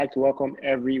like to welcome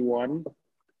everyone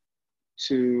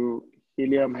to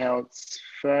Helium Health's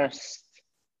first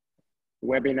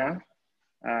webinar,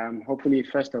 hopefully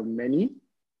first of many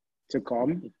to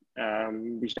come.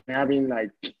 We should be having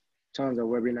like tons of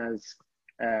webinars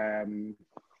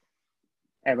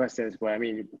ever since, but I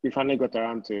mean, we finally got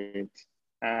around to it.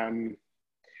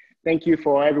 Thank you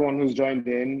for everyone who's joined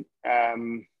in.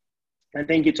 And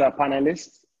thank you to our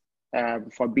panelists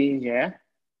for being here.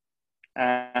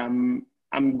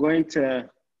 I'm going to,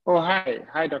 oh,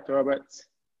 hi, Dr. Roberts.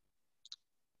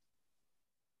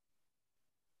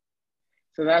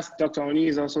 So that's Dr. Oni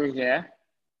is also here.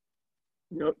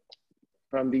 Yep.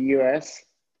 From the US.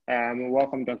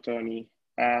 Welcome, Dr. Oni.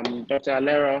 Dr.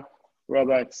 Alero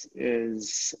Roberts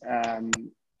is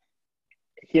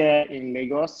here in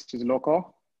Lagos. She's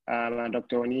local. And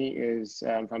Dr. Oni is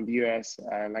from the US,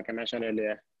 like I mentioned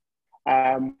earlier.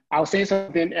 I was saying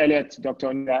something earlier to Dr.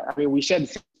 Oni that, I mean, we shared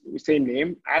the same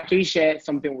name. I actually shared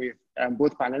something with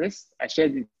both panelists. I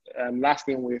shared the last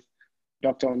name with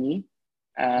Dr. Oni.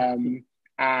 And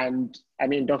I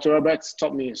mean, Dr. Roberts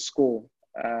taught me in school.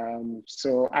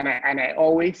 So, and I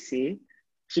always say,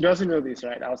 she doesn't know this,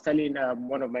 right? I was telling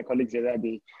one of my colleagues the other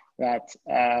day that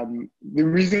the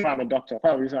reason why I'm a doctor,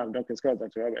 part of the reason why I'm a doctor is because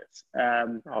of Dr. Roberts.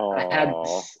 I had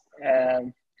this,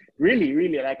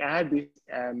 really, like I had this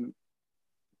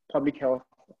public health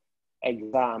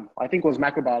exam, I think it was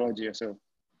microbiology or so,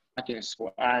 back in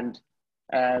school. And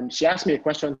she asked me a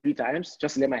question 3 times,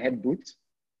 just to let my head boot,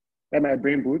 let my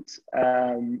brain boot.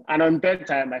 And on third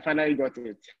time, I finally got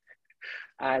it.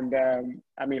 And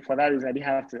I mean, for that reason, I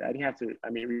didn't have to, I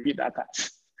mean, repeat that part.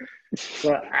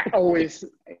 So I always,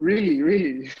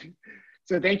 really.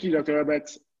 So thank you, Dr.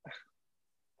 Roberts.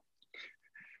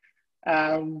 So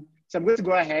I'm going to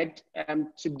go ahead.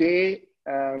 Today,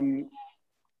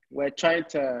 we're trying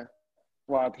to,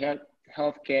 well,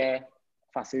 healthcare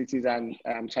facilities and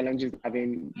challenges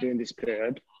having during this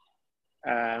period.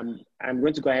 I'm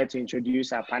going to go ahead to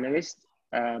introduce our panelists.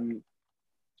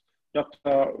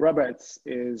 Dr. Roberts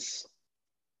is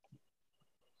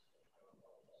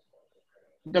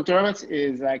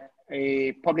like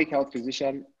a public health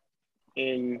physician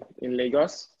in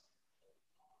Lagos.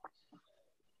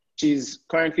 She's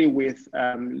currently with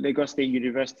Lagos State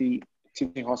University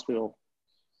Teaching Hospital,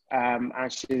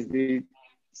 and she's the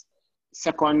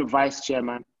second vice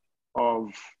chairman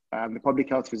of the public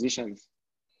health physicians.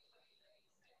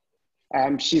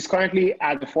 She's currently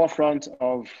at the forefront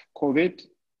of COVID,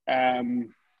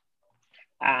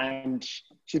 and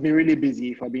she's been really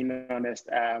busy, for being honest.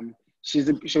 She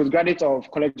was a graduate of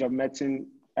College of Medicine,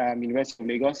 University of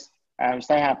Lagos.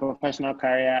 Started her professional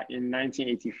career in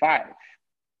 1985,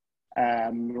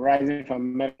 rising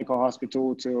from medical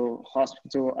hospital to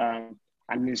hospital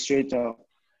administrator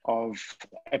of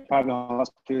a private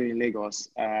hospital in Lagos.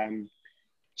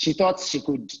 She thought she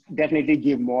could definitely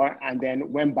give more, and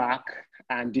then went back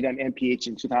and did an MPH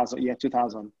in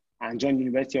 2000, and joined the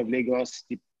University of Lagos,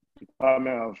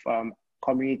 Department of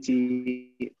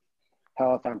Community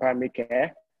Health and Primary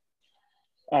Care,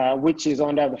 which is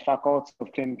under the Faculty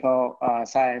of Clinical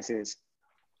Sciences.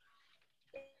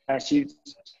 She's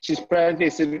presently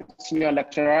a senior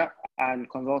lecturer and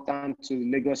consultant to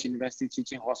Lagos University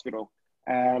Teaching Hospital.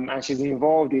 And she's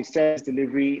involved in service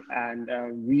delivery and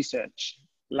research,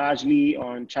 largely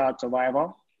on child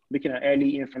survival, looking at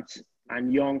early infant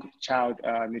and young child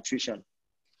nutrition.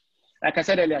 Like I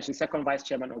said earlier, she's second vice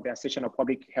chairman of the Association of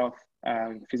Public Health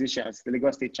Physicians, the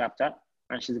Lagos State chapter,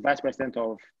 and she's the vice president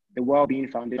of the Wellbeing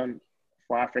Foundation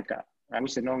for Africa,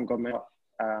 which is a non-government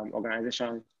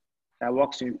organization that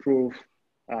works to improve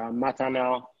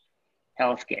maternal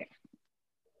health care.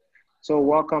 So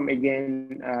welcome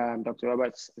again, Dr.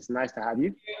 Roberts. It's nice to have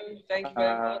you. Thank you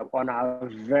very much.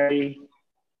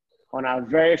 On our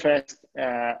very first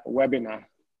webinar.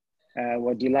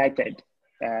 We're delighted.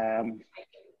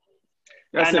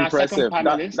 That's impressive.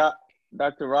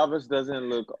 Dr. Roberts doesn't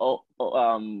look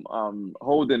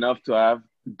old enough to have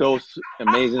those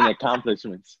amazing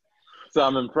accomplishments. So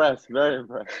I'm impressed, very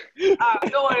impressed. Don't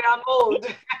worry, I'm old.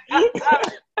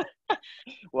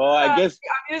 Well, I guess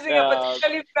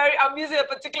I'm using a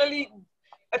particularly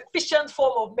efficient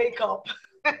form of makeup.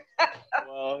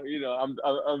 Well, you know,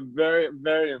 I'm very,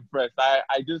 very impressed.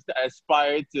 I just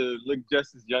aspire to look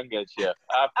just as young as you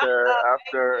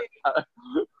after.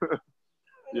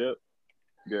 Yep,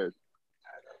 good.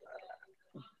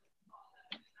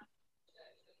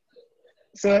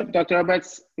 So, Dr.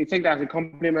 Roberts, you take that as a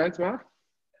compliment, man?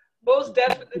 Most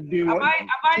definitely.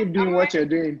 Keep doing what you're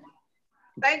doing.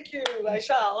 Thank you, I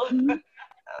shall.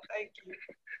 Thank you.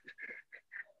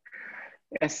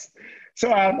 Yes.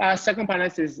 So our second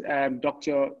panelist is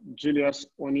Dr. Julius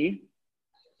Oni,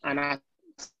 an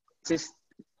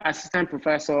assistant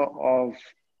professor of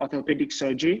orthopedic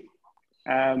surgery,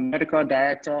 medical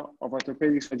director of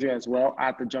orthopedic surgery as well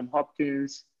at the Johns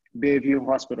Hopkins Bayview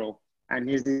Hospital. And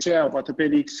he's the chair of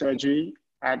orthopedic surgery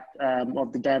at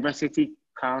of the Diversity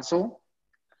Council.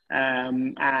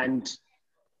 And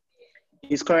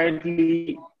he's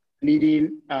currently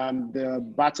leading the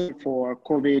battle for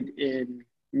COVID in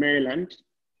Maryland.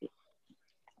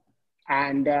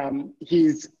 And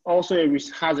he's also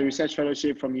has a research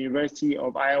fellowship from the University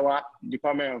of Iowa,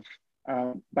 Department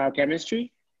of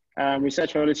Biochemistry,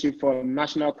 research fellowship for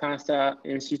National Cancer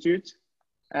Institute.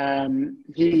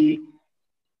 He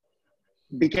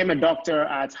became a doctor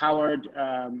at Howard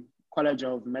College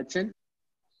of Medicine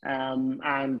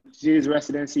and did his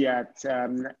residency at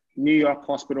New York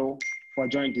Hospital for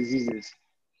Joint Diseases.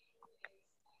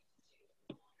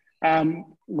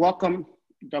 Welcome,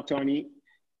 Dr. Oni.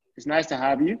 It's nice to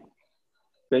have you.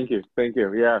 Thank you. Thank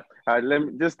you. Yeah. Let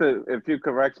me just a few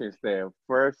corrections there.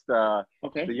 First,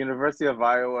 okay. The University of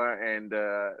Iowa and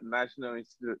the National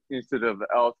Institute of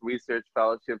Health Research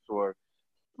Fellowships were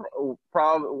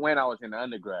probably when I was in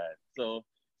undergrad. So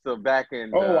back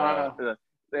in the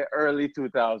early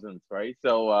 2000s, right?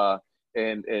 So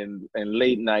in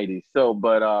late 90s. So,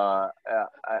 but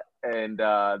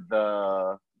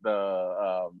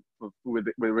with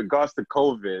regards to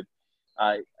COVID,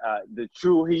 the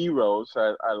true heroes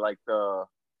are like the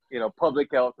public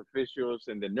health officials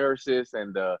and the nurses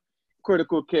and the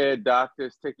critical care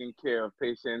doctors taking care of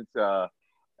patients.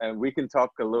 And we can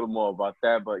talk a little more about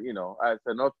that. But as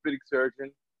an orthopedic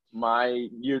surgeon, my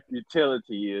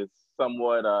utility is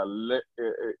somewhat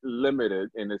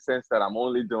limited in the sense that I'm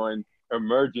only doing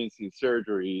emergency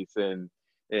surgeries and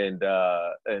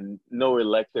no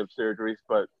elective surgeries.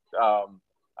 But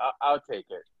I'll take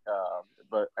it.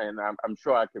 But I'm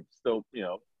sure I could still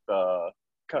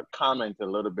comment a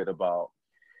little bit about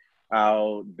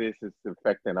how this is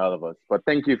affecting all of us. But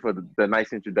thank you for the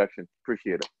nice introduction.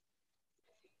 Appreciate it.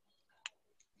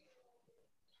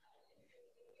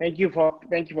 Thank you for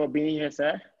being here,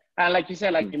 sir. And like you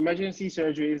said, like emergency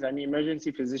surgeries and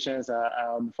emergency physicians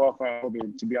are forefront of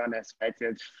COVID, to be honest, right?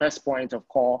 It's first point of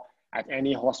call at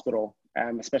any hospital,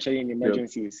 especially in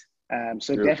emergencies.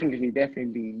 So definitely,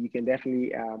 you can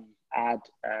definitely add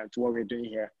to what we're doing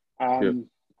here.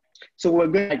 So we're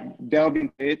going to delve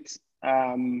into it.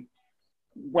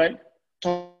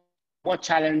 What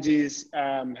challenges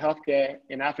healthcare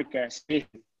in Africa is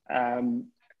facing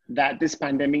that this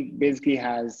pandemic basically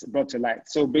has brought to light.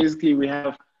 So basically, we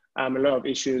have a lot of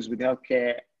issues with the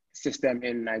healthcare system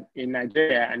in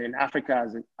Nigeria and in Africa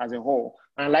as a whole.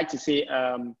 And I'd like to say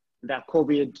that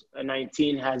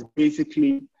COVID-19 has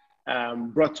basically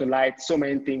brought to light so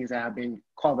many things that have been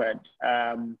covered.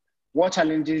 What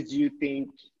challenges do you think,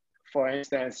 for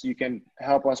instance, you can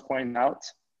help us point out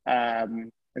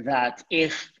that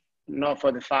if not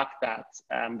for the fact that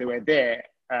they were there,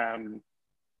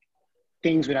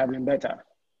 things would have been better?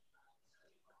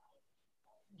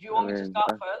 Do you want me to start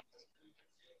first?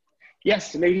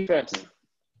 Yes, lady first.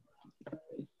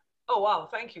 Oh, wow,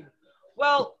 thank you.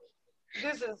 Well,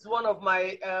 this is one of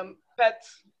my pet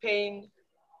pain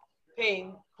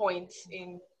points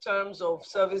in terms of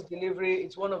service delivery.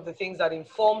 It's one of the things that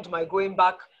informed my going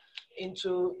back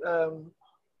into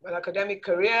an academic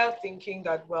career, thinking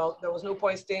that, well, there was no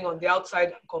point staying on the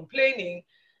outside complaining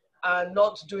and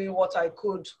not doing what I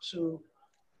could to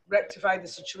rectify the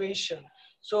situation.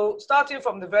 So starting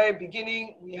from the very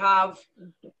beginning, we have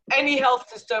any health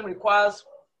system requires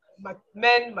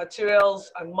men,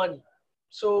 materials, and money.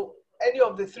 So any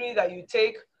of the three that you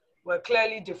take were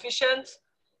clearly deficient.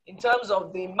 In terms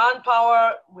of the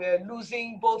manpower, we're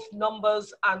losing both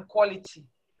numbers and quality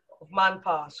of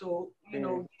manpower. So,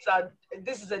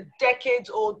 this is a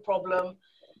decades-old problem.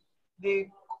 The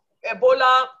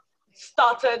Ebola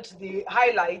started the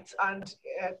highlight, and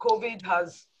COVID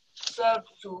has served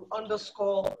to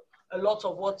underscore a lot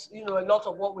of what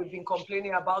we've been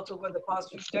complaining about over the past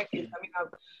few decades. I mean, I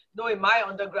know in my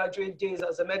undergraduate days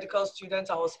as a medical student,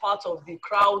 I was part of the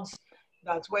crowds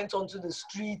that went onto the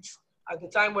streets at the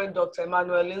time when Dr.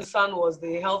 Emmanuel Linsan was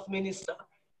the health minister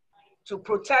to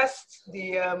protest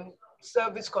the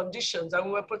service conditions. And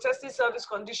we were protesting service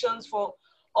conditions for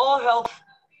all health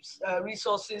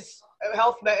resources,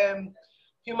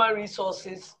 human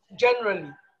resources generally.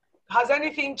 Has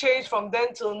anything changed from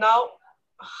then till now?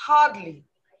 Hardly,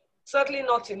 certainly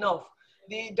not enough.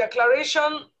 The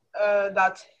declaration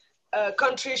that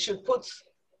countries should put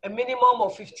a minimum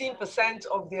of 15%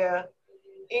 of their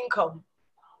income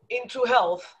into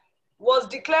health was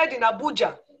declared in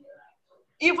Abuja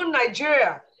even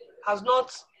Nigeria has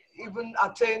not even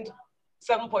attained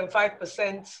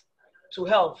 7.5% to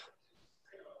health,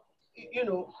 you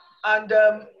know, and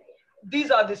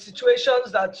these are the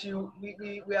situations that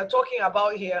we are talking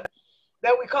about here.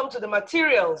 Then we come to the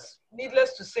materials.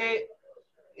 Needless to say,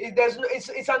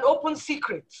 it's an open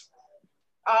secret.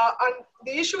 And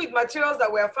the issue with materials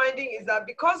that we are finding is that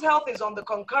because health is on the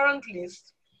concurrent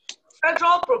list,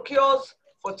 federal procures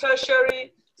for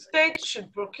tertiary, states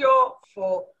should procure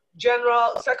for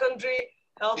general, secondary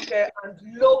healthcare, and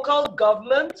local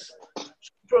governments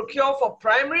procure for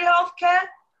primary healthcare.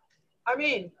 I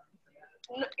mean,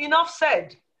 enough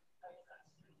said.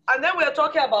 And then we're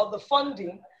talking about the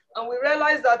funding, and we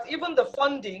realize that even the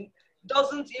funding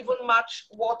doesn't even match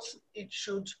what it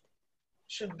should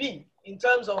be in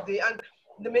terms of and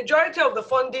the majority of the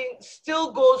funding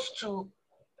still goes to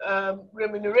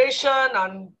remuneration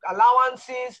and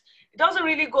allowances. It doesn't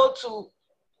really go to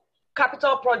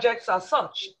capital projects as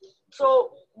such.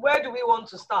 So where do we want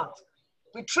to start?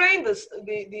 We train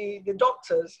the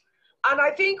doctors, and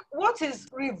I think what is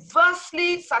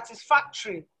reversely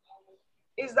satisfactory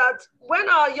is that when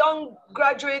our young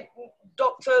graduate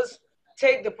doctors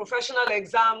take the professional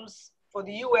exams for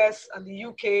the US and the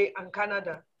UK and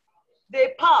Canada,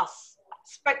 they pass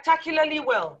spectacularly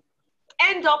well,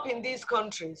 end up in these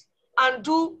countries and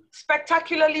do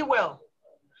spectacularly well,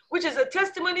 which is a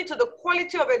testimony to the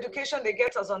quality of education they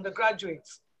get as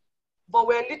undergraduates. But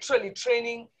we're literally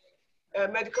training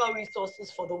medical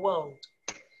resources for the world.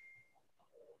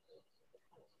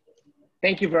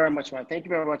 Thank you very much, Ma. Thank you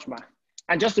very much, Ma.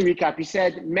 And just to recap, you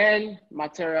said men,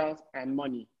 materials, and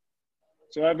money.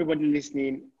 So everybody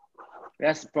listening,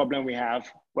 that's the problem we have.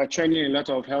 We're training a lot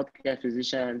of healthcare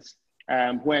physicians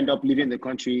who end up leaving the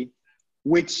country,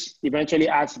 which eventually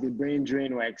adds to the brain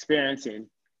drain we're experiencing.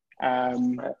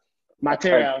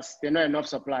 Materials, there are not enough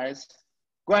supplies.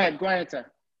 Go ahead, sir.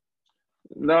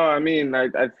 No, I mean,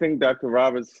 I think Dr.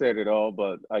 Roberts said it all,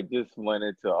 but I just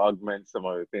wanted to augment some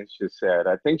of the things she said.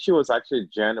 I think she was actually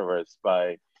generous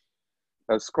by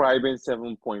ascribing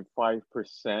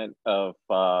 7.5% of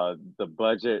the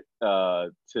budget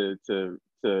of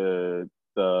the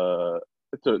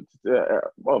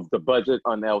budget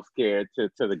on healthcare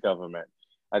to the government.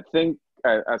 I think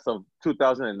as of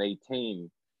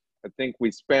 2018, I think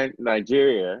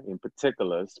Nigeria in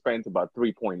particular spent about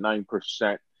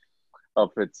 3.9% of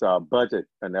its budget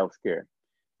on healthcare.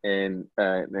 And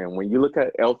when you look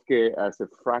at healthcare as a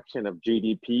fraction of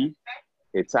GDP,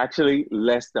 it's actually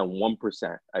less than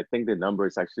 1%. I think the number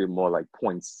is actually more like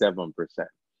 0.7%.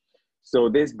 So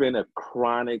there's been a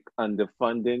chronic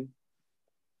underfunding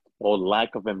or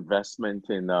lack of investment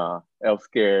in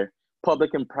healthcare,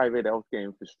 public and private healthcare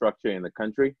infrastructure in the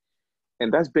country.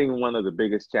 And that's been one of the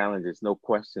biggest challenges, no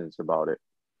questions about it.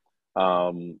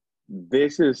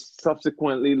 This has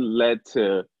subsequently led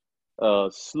to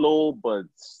slow but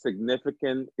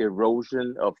significant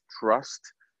erosion of trust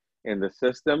in the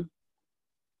system.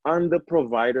 On the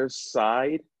provider's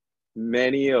side,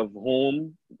 many of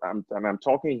whom, and I'm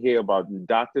talking here about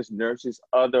doctors, nurses,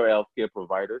 other healthcare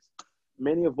providers,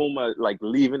 many of whom are like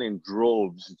leaving in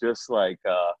droves, just like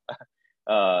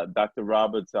Dr.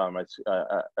 Roberts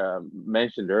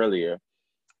mentioned earlier.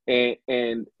 And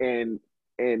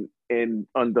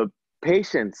on the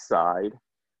patient side,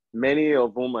 many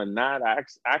of whom are not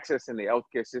accessing the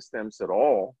healthcare systems at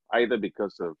all, either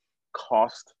because of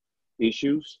cost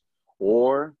issues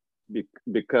or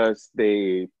because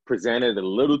they presented a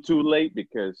little too late,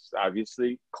 because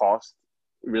obviously cost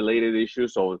related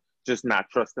issues, or just not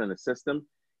trusting the system.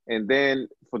 And then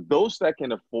for those that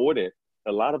can afford it,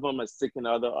 a lot of them are seeking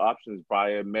other options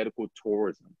via medical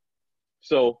tourism.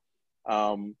 So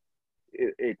a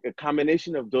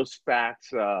combination of those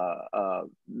facts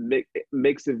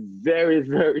makes it very,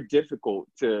 very difficult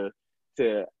to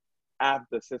have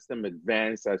the system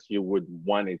advance as you would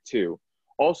want it to.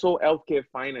 Also, healthcare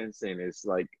financing is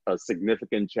like a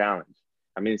significant challenge.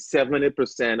 I mean,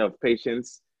 70% of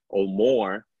patients or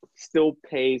more still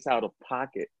pays out of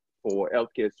pocket for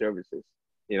healthcare services.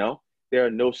 You know, there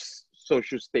are no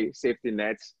social safety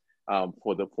nets for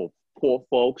poor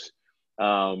folks.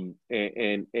 And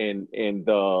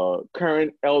the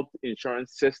current health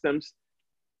insurance systems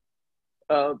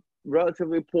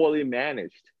relatively poorly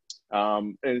managed.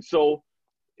 And so,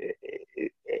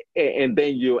 and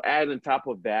then you add on top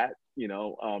of that, you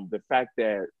know, the fact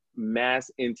that mass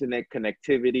internet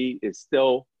connectivity is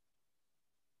still,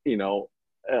 you know,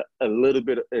 a little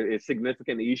bit a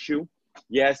significant issue.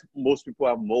 Yes, most people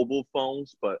have mobile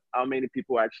phones, but how many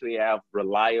people actually have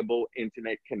reliable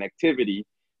internet connectivity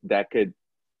that could,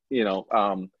 you know,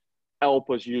 help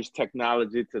us use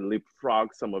technology to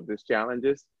leapfrog some of these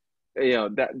challenges. You know,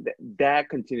 that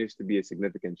continues to be a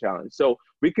significant challenge. So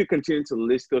we could continue to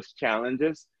list those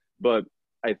challenges, but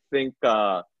I think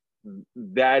that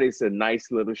is a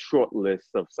nice little short list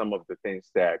of some of the things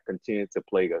that continue to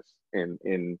plague us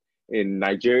in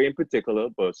Nigeria in particular,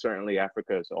 but certainly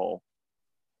Africa as a whole.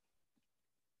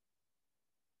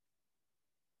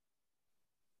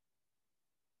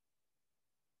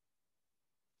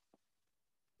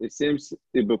 It seems,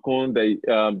 Ibukun,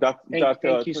 that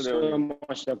Thank you so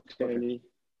much, Dr. Oni.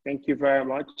 Thank you very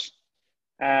much.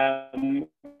 And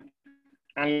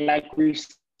like we've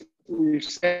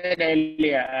said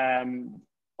earlier,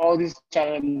 all these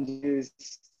challenges.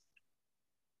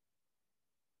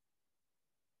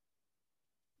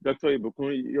 Dr.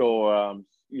 Ibukun,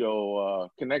 your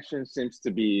connection seems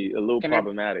to be a little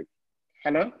problematic.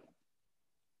 Hello?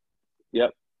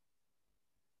 Yep.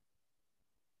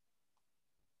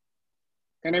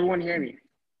 Can everyone hear me?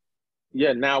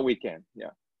 Yeah, now we can, yeah.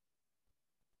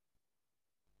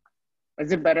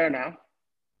 Is it better now?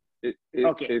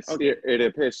 Okay. It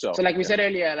appears so. So like we said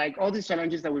earlier, like all these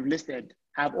challenges that we've listed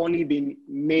have only been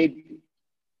made.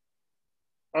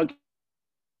 Okay.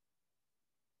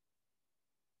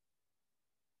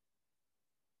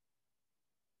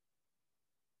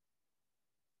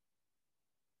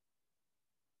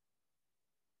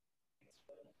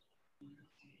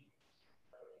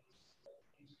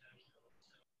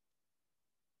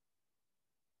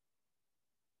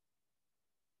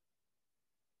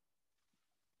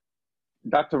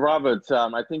 Dr. Roberts,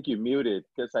 I think you're muted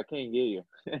because I can't hear you.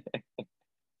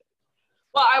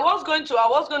 Well, I was going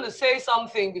to say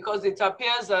something because it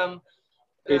appears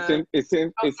it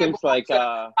seems like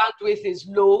bandwidth is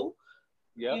low.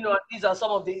 Yep. You know, these are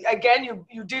some of the, again, you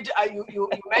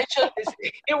mentioned this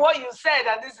in what you said,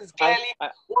 and this is clearly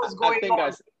what's going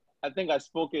on. I think I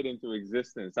spoke it into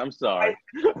existence. I'm sorry.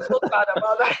 I'm so sad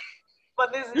about that.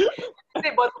 But but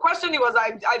the question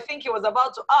I think he was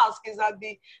about to ask is that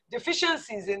the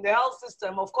deficiencies in the health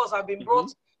system, of course, have been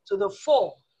brought to the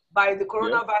fore by the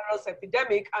coronavirus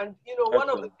epidemic. And, you know, one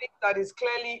of the things that is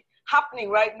clearly happening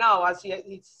right now, as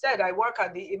he said, I work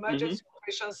at the Emergency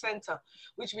Operations Center,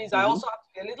 which means I also have to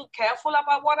be a little careful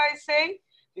about what I say,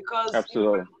 because you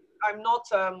know, I'm not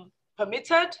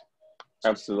permitted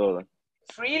to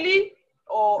freely,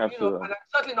 or, you know, and I'm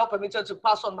certainly not permitted to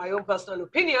pass on my own personal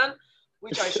opinion,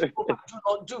 which I should hope I do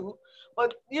not do.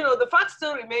 But, you know, the fact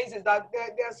still remains is that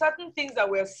there are certain things that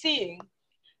we're seeing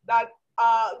that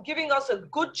are giving us a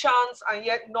good chance and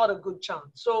yet not a good chance.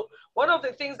 So one of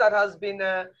the things that has been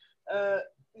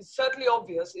is certainly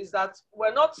obvious is that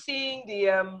we're not seeing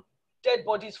the dead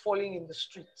bodies falling in the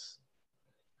streets.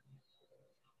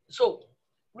 So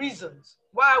reasons,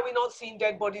 why are we not seeing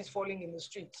dead bodies falling in the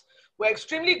streets? We're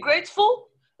extremely grateful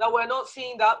that we're not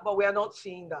seeing that, but we are not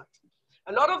seeing that.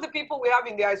 A lot of the people we have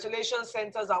in the isolation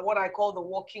centers are what I call the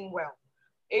walking well,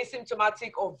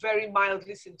 asymptomatic or very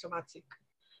mildly symptomatic.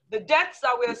 The deaths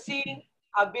that we're seeing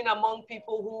have been among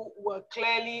people who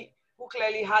clearly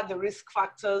had the risk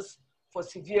factors for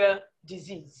severe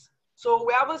disease. So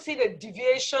we haven't seen a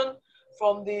deviation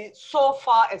from the so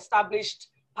far established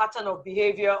pattern of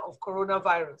behavior of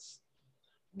coronavirus.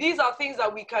 These are things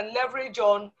that we can leverage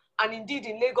on, and indeed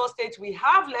in Lagos State, we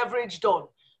have leveraged on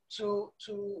to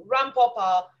ramp up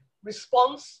our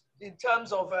response in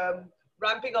terms of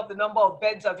ramping up the number of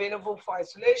beds available for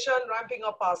isolation, ramping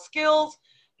up our skills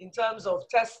in terms of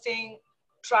testing,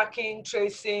 tracking,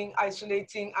 tracing,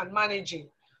 isolating, and managing.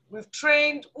 We've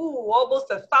trained almost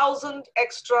 1,000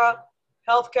 extra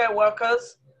healthcare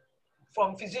workers,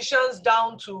 from physicians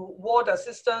down to ward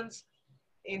assistants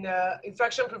in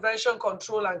infection prevention,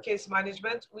 control, and case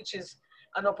management, which is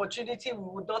an opportunity we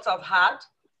would not have had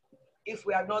if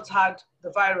we had not had the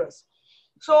virus.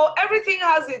 So everything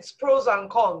has its pros and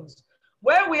cons.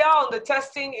 Where we are on the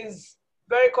testing is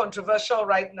very controversial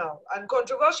right now, and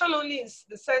controversial only in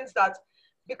the sense that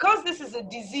because this is a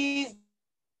disease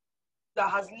that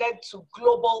has led to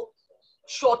global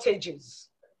shortages,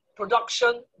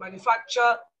 production,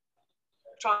 manufacture,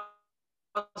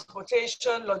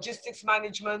 transportation, logistics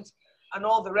management, and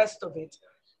all the rest of it.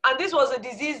 And this was a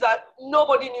disease that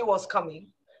nobody knew was coming.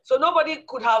 So nobody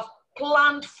could have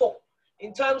planned for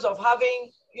in terms of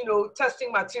having, you know,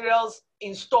 testing materials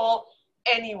in store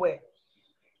anywhere.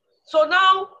 So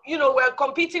now, you know, we're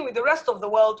competing with the rest of the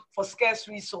world for scarce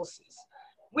resources.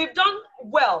 We've done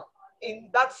well in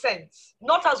that sense,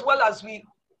 not as well as we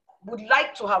would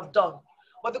like to have done.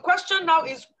 But the question now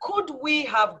is, could we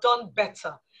have done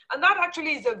better? And that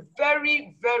actually is a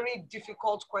very, very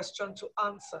difficult question to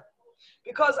answer.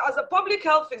 Because as a public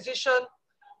health physician,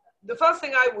 the first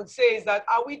thing I would say is that,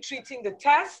 are we treating the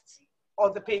test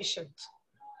or the patient?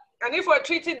 And if we're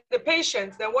treating the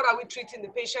patient, then what are we treating the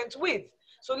patient with?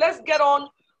 So let's get on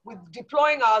with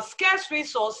deploying our scarce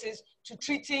resources to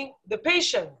treating the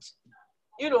patient.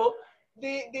 You know,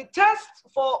 the test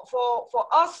for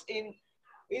us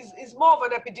is more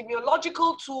of an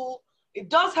epidemiological tool. It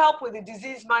does help with the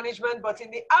disease management, but in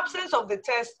the absence of the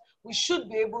test, we should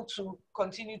be able to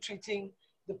continue treating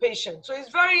the patient. So it's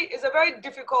a very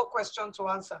difficult question to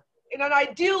answer. In an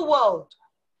ideal world,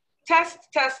 test,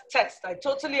 test, test. I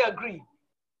totally agree.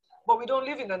 But we don't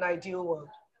live in an ideal world.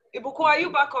 Ibuku, are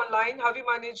you back online? Have you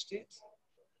managed it?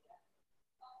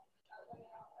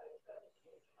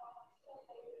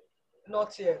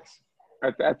 Not yet.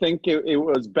 I think it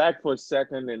was back for a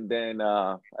second, and then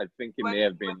I think it may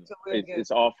have been,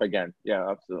 it's off again. Yeah,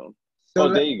 absolutely. So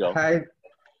there you go. Hi.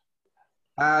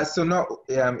 So now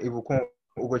Ibuku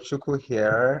Ugochukwu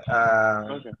here.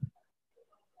 Okay.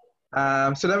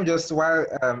 So let me just, while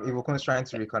Ibuku is trying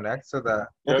to reconnect, so that,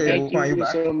 okay, Thank Ibuku, are you you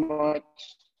back? so much.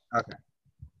 Okay.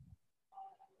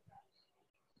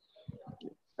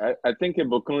 I think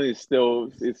Ibuku is still,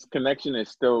 its connection is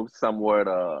still somewhat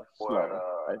slow,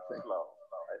 I think.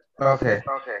 Okay.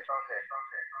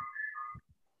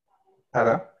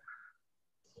 Hello?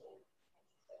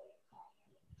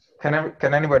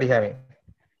 Can anybody hear me?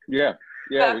 Yeah,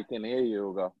 we can hear you,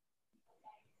 Ugo.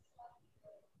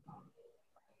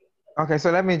 Okay,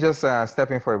 so let me just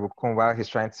step in for Ibuku while he's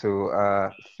trying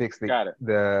to fix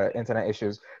the internet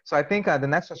issues. So I think the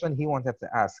next question he wanted to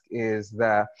ask is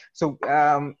that, so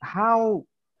how,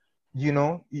 you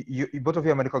know, you both of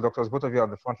you are medical doctors, both of you are on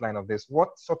the front line of this.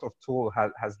 What sort of toll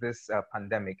has this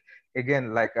pandemic?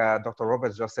 Again, like Dr.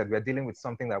 Roberts just said, we're dealing with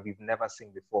something that we've never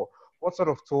seen before. What sort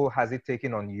of toll has it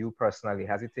taken on you personally?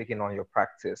 Has it taken on your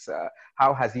practice?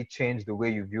 How has it changed the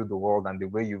way you view the world and the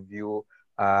way you view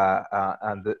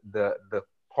and the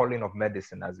calling of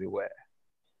medicine, as it were?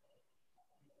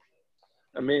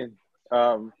 I mean,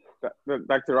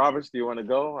 Dr. Roberts, do you want to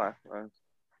go?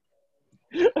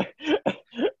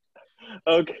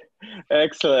 Okay,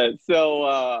 excellent. So,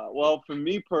 well, for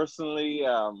me personally,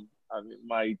 I mean,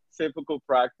 my typical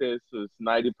practice was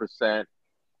 90%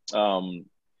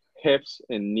 hips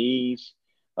and knees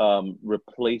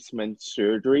replacement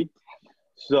surgery.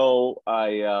 So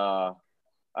I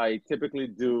typically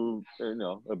do, you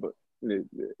know,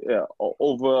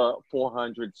 over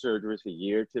 400 surgeries a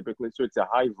year typically. So it's a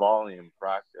high volume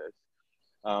practice.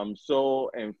 So,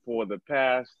 and for the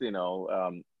past, you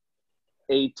know,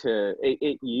 8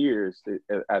 years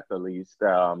at the least,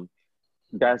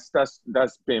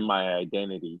 that's been my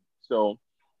identity. So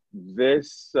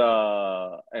this,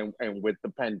 and with the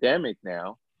pandemic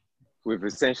now, we've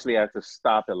essentially had to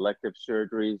stop elective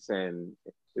surgeries and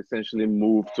essentially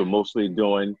move to mostly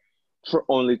doing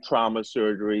only trauma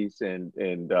surgeries and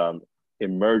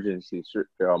emergency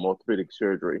orthopedic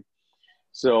surgery.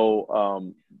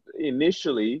 So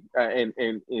initially, and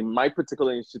in my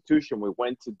particular institution, we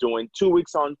went to doing 2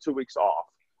 weeks on, 2 weeks off,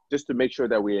 just to make sure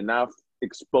that we're not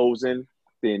exposing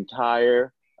the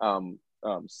entire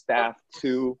staff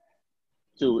to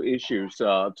issues,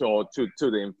 to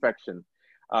the infection.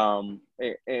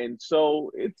 And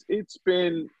so it's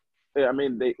been, I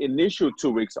mean, the initial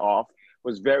 2 weeks off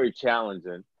was very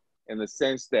challenging in the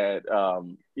sense that,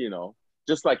 you know,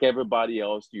 just like everybody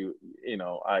else, you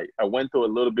know, I went through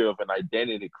a little bit of an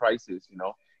identity crisis. You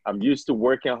know, I'm used to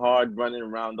working hard, running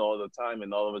around all the time,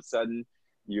 and all of a sudden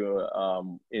you're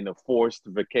in a forced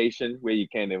vacation where you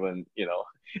can't even, you know,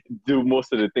 do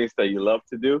most of the things that you love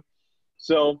to do.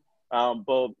 So,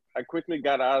 but I quickly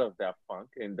got out of that funk,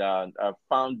 and I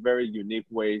found very unique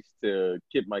ways to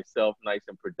keep myself nice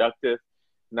and productive.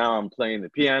 Now I'm playing the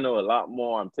piano a lot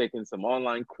more. I'm taking some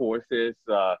online courses.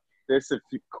 There's a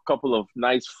couple of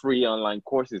nice free online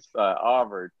courses,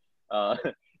 Harvard,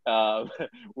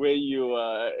 where you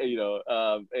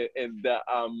know, and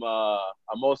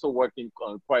I'm also working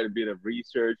on quite a bit of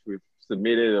research. We've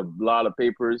submitted a lot of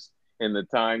papers in the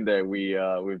time that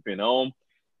we've been home,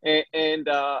 and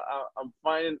I'm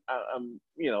finding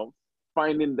you know,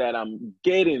 finding that I'm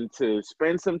getting to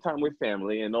spend some time with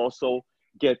family and also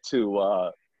get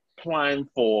to plan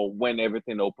for when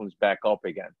everything opens back up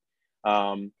again.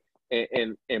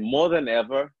 And more than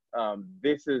ever,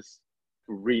 this has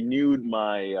renewed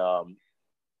my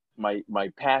my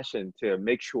passion to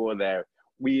make sure that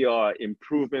we are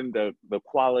improving the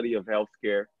quality of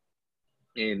healthcare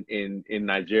in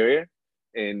Nigeria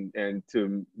and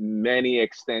to many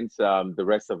extents the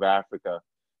rest of Africa.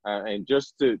 And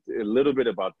just a little bit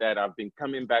about that, I've been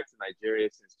coming back to Nigeria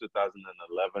since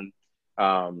 2011.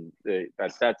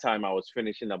 At that time, I was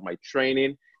finishing up my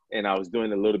training and I was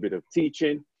doing a little bit of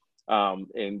teaching.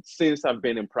 And since I've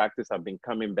been in practice, I've been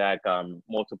coming back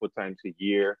multiple times a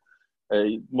year,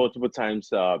 multiple times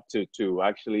to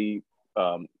actually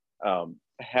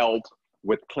help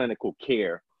with clinical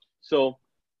care. So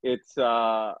it's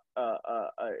a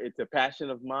passion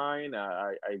of mine.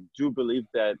 I do believe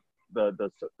that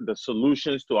the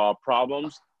solutions to our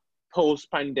problems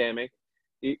post-pandemic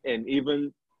and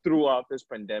even throughout this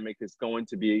pandemic is going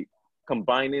to be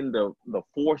combining the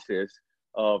forces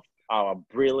of our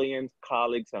brilliant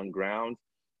colleagues on ground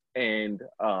and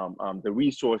the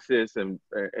resources and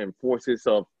forces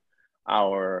of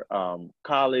our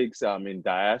colleagues in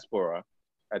diaspora.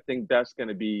 I think that's going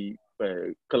to be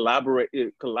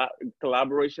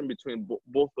collaboration between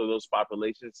both of those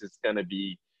populations is going to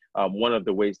be one of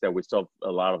the ways that we solve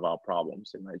a lot of our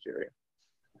problems in Nigeria.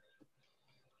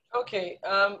 Okay,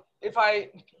 I'm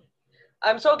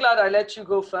so glad I let you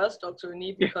go first, Dr.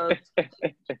 Oni, because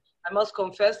I must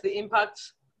confess the impact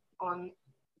on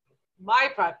my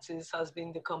practice has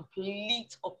been the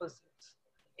complete opposite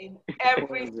in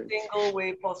every single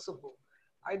way possible.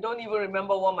 I don't even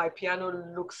remember what my piano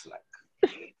looks like.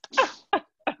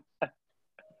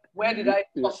 Where did I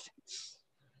toss it?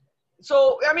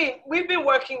 So, I mean, we've been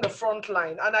working the front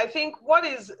line, and I think what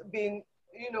has been,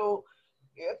 you know,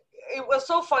 it was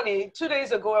so funny. 2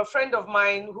 days ago, a friend of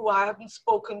mine who I haven't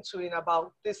spoken to in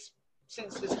about this,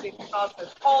 since this thing started,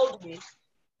 called me.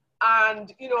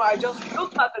 And, you know, I just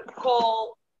looked at the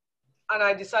call and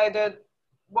I decided,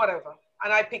 whatever.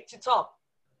 And I picked it up.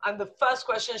 And the first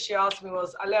question she asked me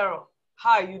was, Alero,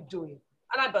 how are you doing?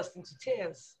 And I burst into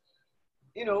tears,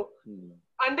 you know.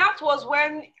 And that was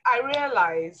when I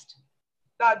realized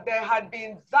that there had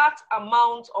been that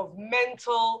amount of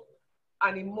mental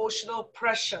and emotional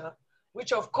pressure,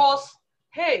 which of course,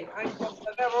 hey, I'm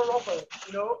Dr. Alero Roberts,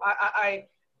 you know, I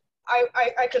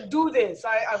can do this.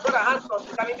 I've got a hand on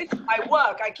this. I mean, this is my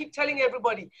work. I keep telling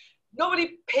everybody,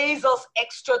 nobody pays us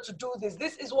extra to do this.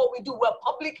 This is what we do. We're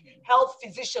public health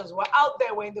physicians. We're out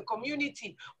there. We're in the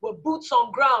community. We're boots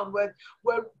on ground. We're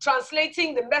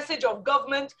translating the message of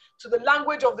government to the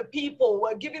language of the people.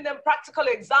 We're giving them practical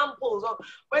examples of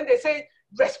when they say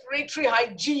respiratory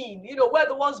hygiene, you know, we're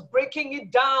the ones breaking it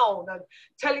down and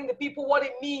telling the people what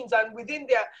it means and within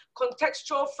their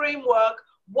contextual framework,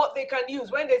 what they can use.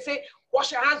 When they say,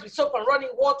 wash your hands with soap and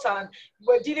running water, and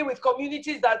we're dealing with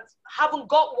communities that haven't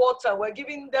got water, we're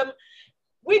giving them,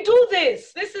 we do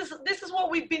this. This is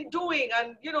what we've been doing.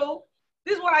 And, you know,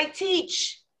 this is what I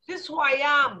teach. This is who I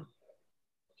am.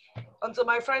 Until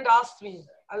my friend asked me,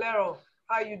 Alero,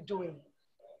 how are you doing?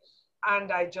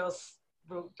 And I just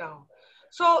broke down.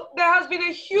 So there has been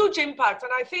a huge impact.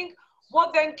 And I think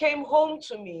what then came home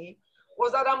to me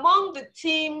was that among the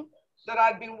team that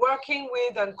I'd been working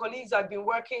with and colleagues I'd been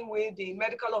working with, the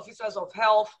medical officers of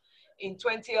health in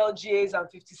 20 LGAs and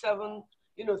 57,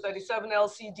 you know, 37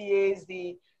 LCDAs,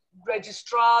 the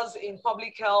registrars in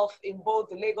public health in both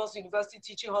the Lagos University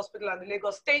Teaching Hospital and the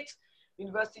Lagos State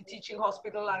University Teaching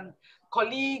Hospital, and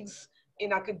colleagues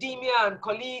in academia and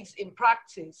colleagues in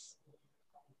practice.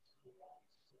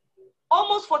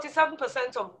 Almost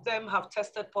 47% of them have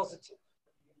tested positive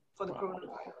for the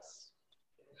coronavirus.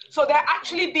 So they're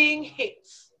actually being hit,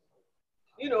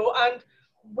 you know, and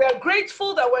we're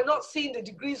grateful that we're not seeing the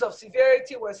degrees of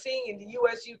severity we're seeing in the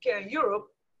US, UK, and Europe,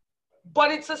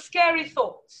 but it's a scary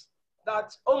thought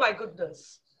that, oh my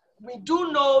goodness, we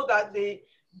do know that the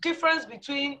difference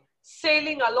between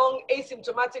sailing along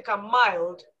asymptomatic and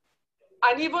mild,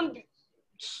 and even,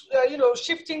 you know,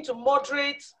 shifting to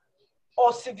moderate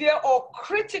or severe or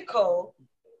critical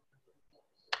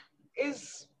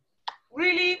is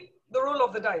really the roll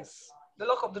of the dice, the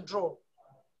luck of the draw.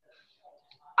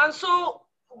 And so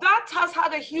that has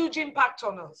had a huge impact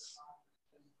on us.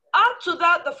 Add to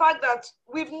that the fact that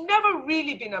we've never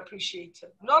really been appreciated,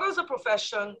 not as a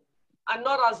profession and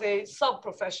not as a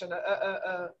sub-profession,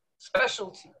 a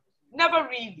specialty. Never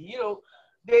really, you know,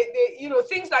 you know,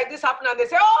 things like this happen and they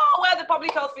say, oh, we're the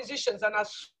public health physicians. And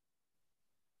as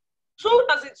soon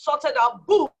as it's sorted out,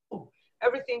 boom,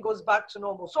 everything goes back to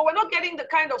normal. So we're not getting the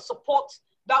kind of support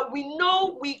that we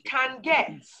know we can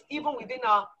get, even within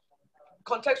our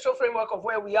contextual framework of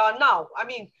where we are now. I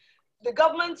mean, the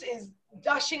government is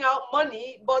dashing out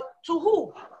money, but to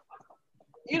who?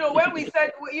 You know, when we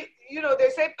said, you know, they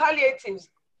say palliatives,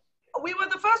 we were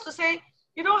the first to say,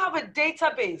 you don't have a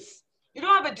database. You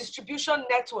don't have a distribution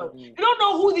network. You don't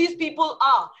know who these people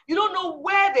are. You don't know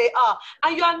where they are.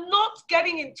 And you are not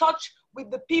getting in touch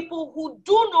with the people who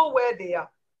do know where they are.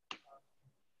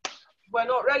 We're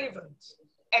not relevant,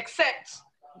 except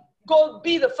go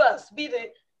be the first, be the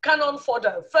cannon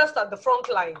fodder, first at the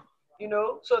front line, you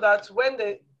know, so that when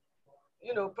the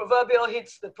proverbial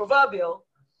hits the proverbial,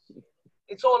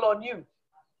 it's all on you.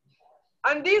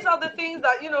 And these are the things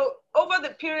that, over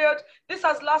the period, this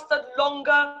has lasted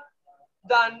longer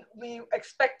than we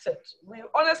expected. We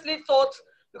honestly thought,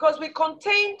 because we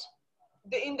contained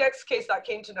the index case that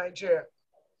came to Nigeria,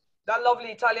 that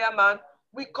lovely Italian man,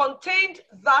 we contained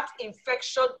that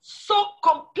infection so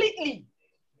completely.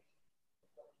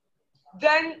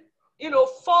 Then,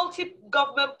 faulty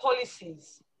government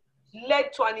policies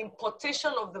led to an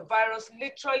importation of the virus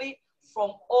literally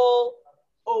from all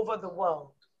over the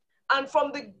world. And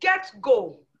from the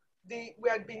get-go, we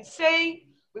had been saying,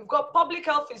 we've got public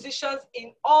health physicians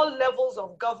in all levels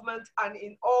of government and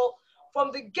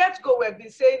from the get-go, we have been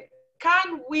saying,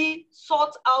 can we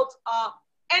sort out our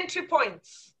entry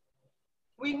points?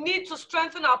 We need to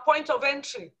strengthen our point of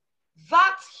entry.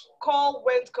 That call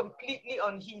went completely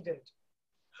unheeded.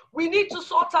 We need to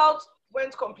sort out,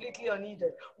 went completely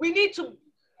unheeded.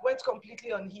 Went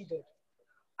completely unheeded.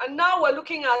 And now we're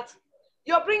looking at,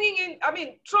 you're bringing in,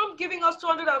 Trump giving us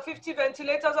 250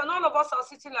 ventilators and all of us are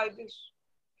sitting like this.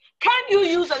 Can you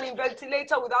use an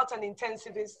ventilator without an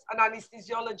intensivist, an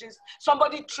anesthesiologist,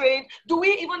 somebody trained? Do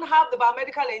we even have the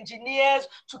biomedical engineers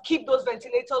to keep those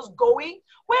ventilators going?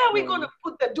 Where are we going to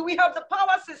put them? Do we have the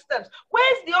power systems?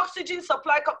 Where's the oxygen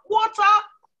supply? Water?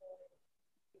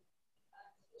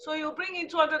 So you bring in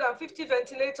 250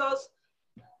 ventilators,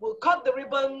 we'll cut the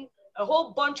ribbon, a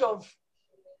whole bunch of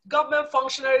government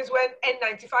functionaries wearing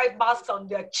N95 masks on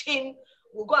their chin,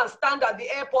 will go and stand at the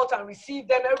airport and receive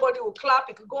them. Everybody will clap.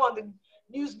 It could go on the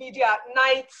news media at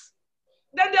night.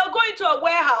 Then they'll go into a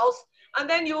warehouse and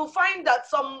then you'll find that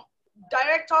some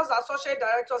directors, associate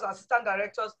directors, assistant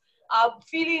directors are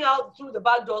feeling out through the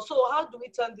back door. So how do we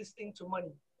turn this thing to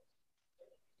money?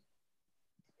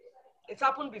 It's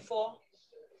happened before,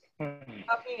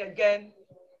 happening again,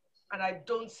 and I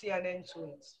don't see an end to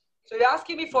it. So you're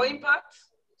asking me for impact?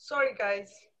 Sorry,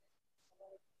 guys.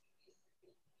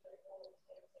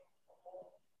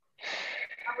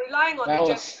 I'm relying on the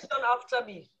generation after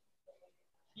me.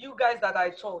 You guys that I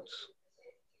taught.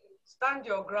 Stand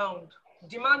your ground.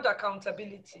 Demand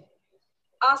accountability.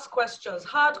 Ask questions,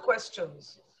 hard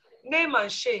questions. Name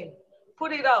and shame.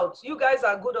 Put it out. You guys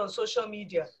are good on social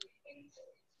media.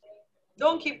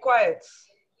 Don't keep quiet.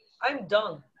 I'm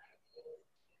done.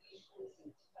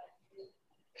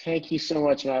 Thank you so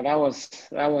much, man. That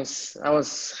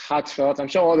was heartfelt. I'm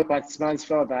sure all the participants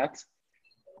felt that.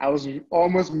 I was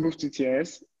almost moved to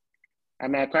tears. I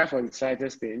mean, I cried for the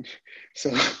slightest thing.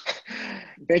 So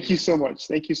thank you so much.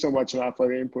 Thank you so much, man, for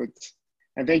the input.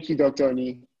 And thank you, Dr.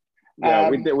 Oni. Yeah,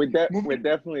 we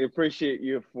definitely appreciate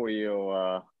you for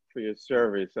your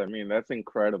service. I mean, that's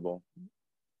incredible.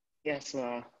 Yes,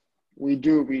 we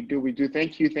do.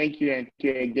 Thank you, and thank you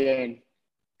again.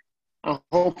 And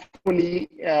hopefully,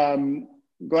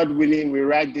 God willing, we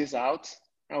write this out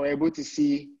and we're able to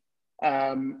see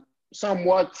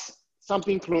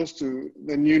something close to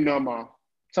the new normal,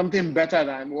 something better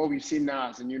than what we've seen now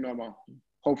as a new normal,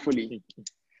 hopefully.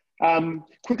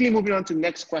 Quickly moving on to the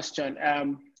next question.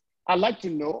 I'd like to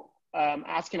know,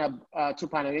 asking our two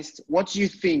panelists, what do you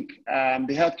think the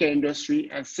healthcare industry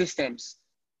and systems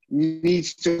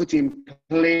needs to put in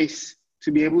place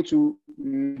to be able to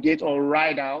get or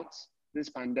ride out this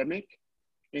pandemic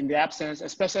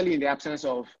especially in the absence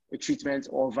of a treatment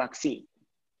or vaccine?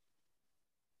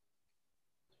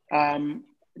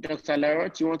 Dr.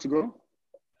 Alero, do you want to go?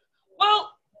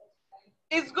 Well,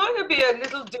 it's going to be a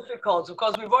little difficult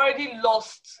because we've already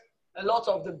lost a lot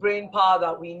of the brain power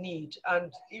that we need,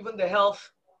 and even the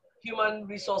human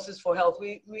resources for health.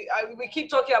 We keep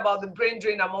talking about the brain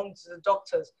drain amongst the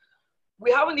doctors.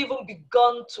 We haven't even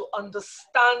begun to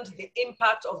understand the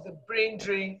impact of the brain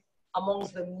drain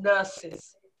amongst the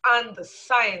nurses and the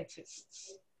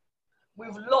scientists.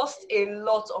 We've lost a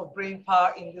lot of brain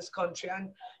power in this country, and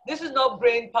this is not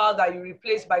brain power that you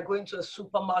replace by going to a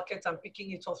supermarket and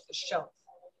picking it off the shelf.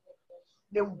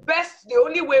 The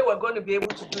only way we're going to be able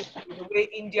to do it is the way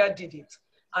India did it,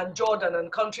 and Jordan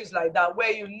and countries like that,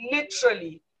 where you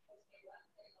literally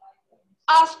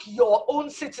ask your own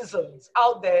citizens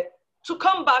out there to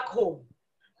come back home.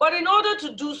 But in order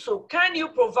to do so, can you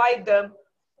provide them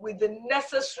with the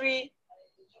necessary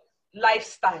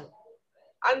lifestyle?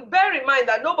 And bear in mind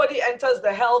that nobody enters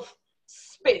the health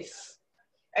space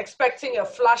expecting a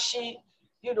flashy,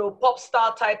 pop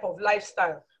star type of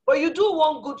lifestyle. But you do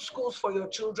want good schools for your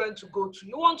children to go to.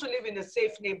 You want to live in a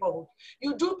safe neighborhood.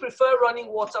 You do prefer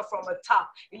running water from a tap,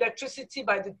 electricity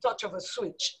by the touch of a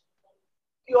switch.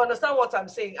 You understand what I'm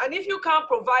saying? And if you can't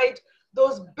provide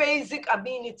those basic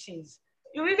amenities,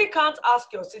 you really can't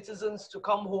ask your citizens to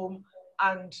come home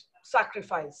and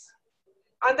sacrifice.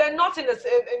 And they're not in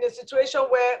a situation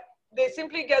where they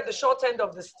simply get the short end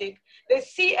of the stick. They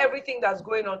see everything that's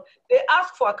going on. They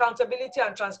ask for accountability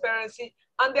and transparency,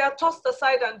 and they are tossed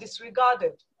aside and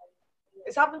disregarded.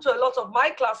 It's happened to a lot of my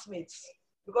classmates.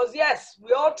 Because yes,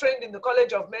 we all trained in the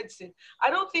College of Medicine. I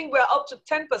don't think we're up to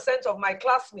 10% of my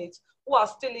classmates who are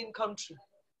still in country.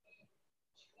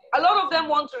 A lot of them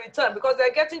want to return because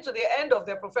they're getting to the end of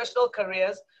their professional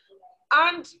careers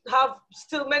and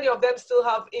many of them still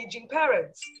have aging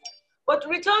parents. But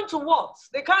return to what?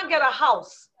 They can't get a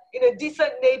house in a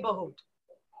decent neighborhood.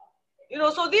 You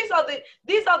know, so these are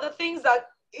the things that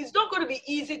it's not going to be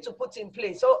easy to put in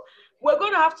place. So we're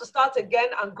going to have to start again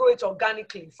and grow it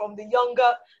organically from the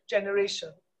younger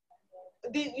generation.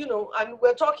 And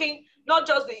we're talking not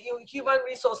just the human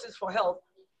resources for health.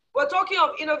 We're talking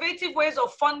of innovative ways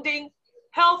of funding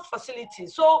health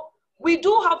facilities. So we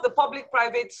do have the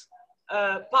public-private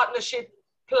partnership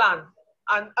plan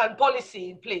and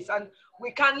policy in place, and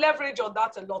we can leverage on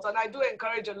that a lot. And I do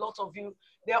encourage a lot of you.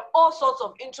 There are all sorts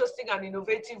of interesting and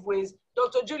innovative ways.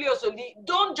 Dr. Julius Oni,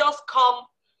 don't just come,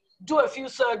 do a few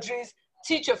surgeries,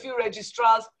 teach a few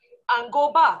registrars, and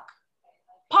go back.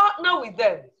 Partner with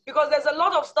them, because there's a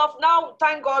lot of stuff now.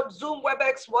 Thank God, Zoom,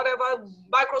 WebEx, whatever,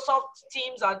 Microsoft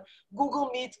Teams and Google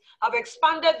Meet have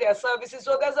expanded their services.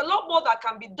 So there's a lot more that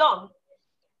can be done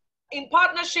in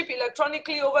partnership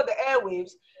electronically over the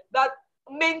airwaves that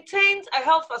maintains a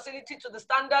health facility to the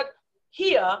standard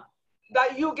here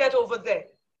that you get over there.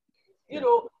 You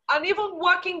know, and even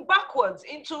working backwards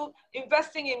into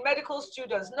investing in medical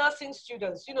students, nursing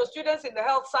students, you know, students in the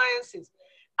health sciences,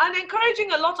 and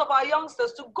encouraging a lot of our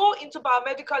youngsters to go into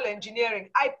biomedical engineering.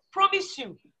 I promise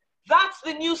you, that's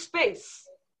the new space.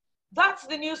 That's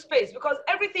the new space, because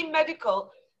everything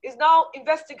medical is now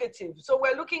investigative. So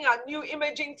we're looking at new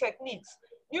imaging techniques.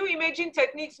 New imaging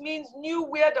techniques means new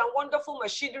weird and wonderful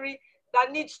machinery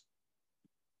that needs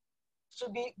to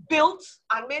be built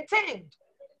and maintained.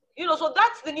 You know, so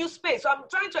that's the new space. So I'm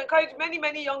trying to encourage many,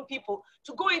 many young people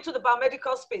to go into the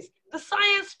biomedical space. The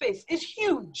science space is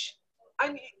huge.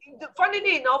 And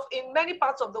funnily enough, in many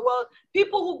parts of the world,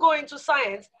 people who go into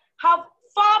science have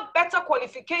far better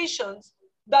qualifications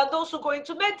than those who go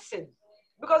into medicine.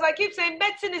 Because I keep saying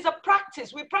medicine is a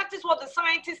practice. We practice what the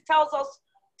scientist tells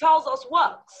us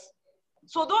works.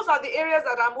 So those are the areas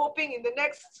that I'm hoping in the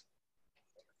next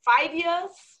 5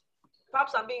 years,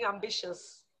 perhaps I'm being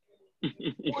ambitious,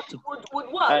 would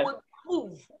work, would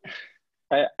move.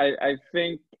 I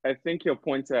think your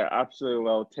points are absolutely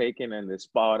well taken and they're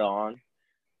spot on.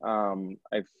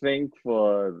 I think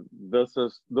for those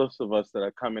of us that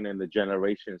are coming in the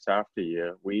generations after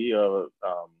you, we are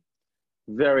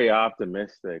very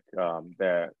optimistic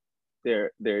that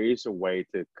there is a way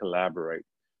to collaborate,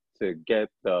 to get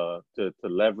to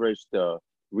leverage the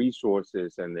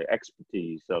resources and the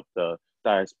expertise of the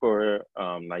diaspora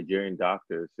Nigerian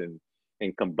doctors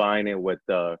and combine it with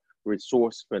the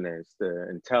resourcefulness, the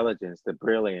intelligence, the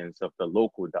brilliance of the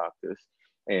local doctors,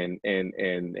 and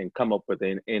come up with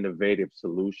innovative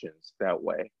solutions that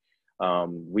way.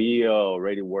 We are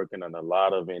already working on a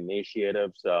lot of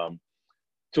initiatives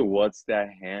towards that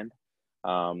hand.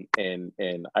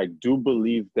 And I do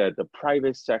believe that the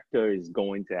private sector is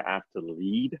going to have to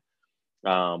lead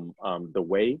the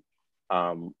way,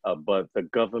 but the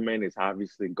government is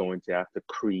obviously going to have to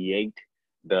create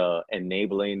the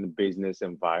enabling business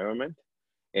environment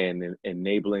and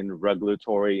enabling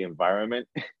regulatory environment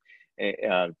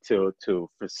to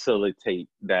facilitate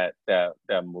that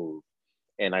move.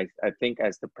 And I think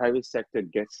as the private sector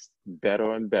gets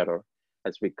better and better,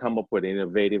 as we come up with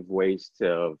innovative ways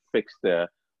to fix the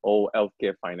old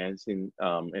healthcare financing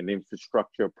and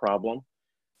infrastructure problem,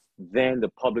 then the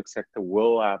public sector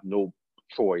will have no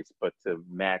choice but to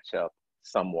match up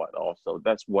somewhat also.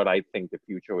 That's what I think the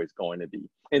future is going to be.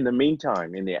 In the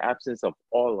meantime, in the absence of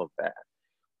all of that,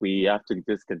 we have to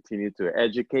just continue to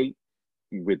educate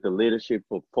with the leadership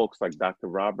of folks like Dr.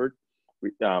 Robert,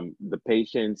 the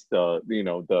patients, the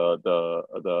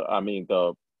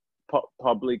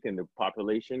public and the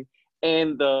population,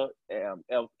 and the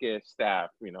healthcare staff.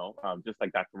 Just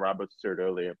like Dr. Roberts said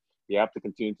earlier, we have to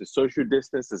continue to social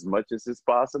distance as much as is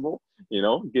possible,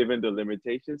 given the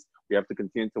limitations. We have to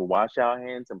continue to wash our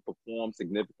hands and perform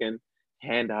significant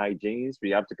hand hygiene.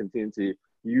 We have to continue to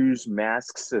use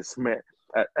masks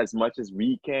as much as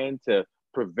we can to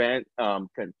prevent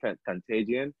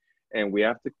contagion. And we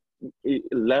have to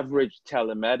leverage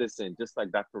telemedicine, just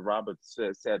like Dr. Roberts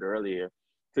said earlier,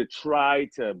 to try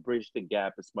to bridge the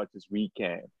gap as much as we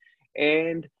can.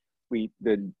 And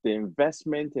the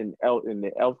investment in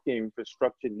the healthcare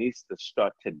infrastructure needs to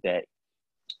start today.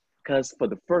 Because for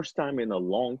the first time in a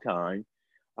long time,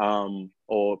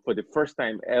 or for the first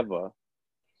time ever,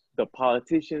 the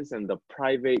politicians and the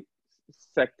private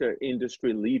sector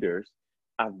industry leaders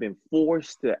have been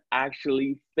forced to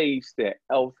actually face their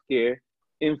healthcare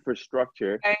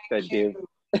infrastructure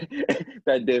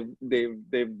that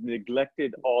they've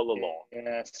neglected all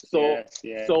along. So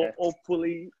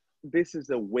hopefully this is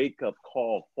a wake-up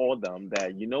call for them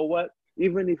that, you know what,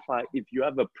 even if you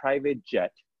have a private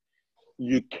jet,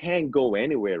 you can't go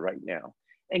anywhere right now.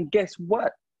 And guess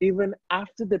what? Even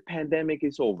after the pandemic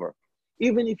is over,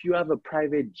 even if you have a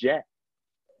private jet,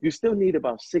 you still need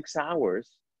about 6 hours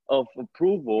of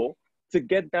approval to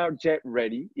get that jet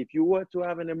ready if you were to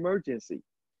have an emergency.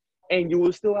 And you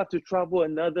will still have to travel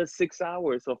another 6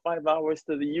 hours or 5 hours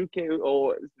to the UK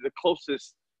or the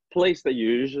closest place that you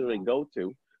usually go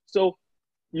to. So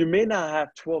you may not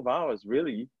have 12 hours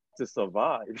really to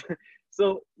survive.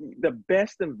 So the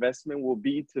best investment will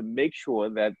be to make sure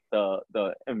that the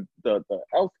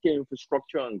healthcare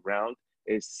infrastructure on ground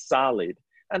is solid.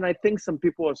 And I think some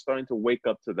people are starting to wake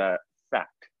up to that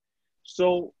fact.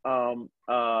 So I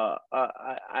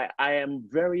am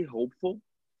very hopeful,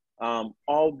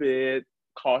 albeit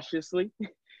cautiously,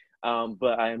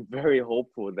 but I am very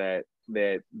hopeful that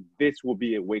this will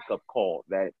be a wake-up call,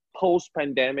 that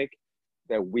post-pandemic,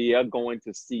 that we are going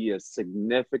to see a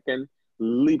significant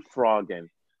leapfrogging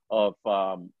of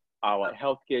our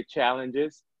healthcare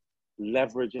challenges,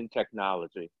 leveraging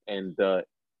technology and the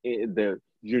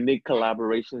unique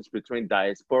collaborations between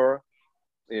diaspora,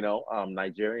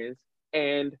 Nigerians,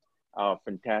 and our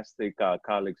fantastic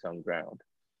colleagues on ground.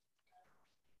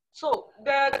 So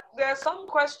there are some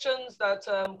questions that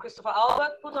Christopher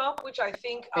Albert put up, which I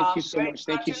think Thank you so much.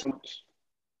 Thank you so much.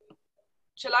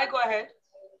 Shall I go ahead?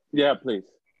 Yeah, please.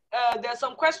 There are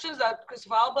some questions that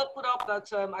Christopher Albert put up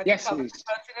that I think are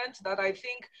pertinent, that I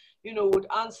think, would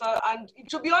answer. And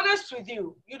to be honest with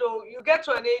you, you get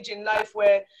to an age in life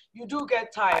where you do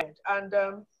get tired. And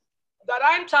that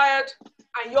I'm tired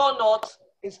and you're not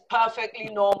is perfectly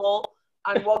normal,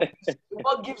 and what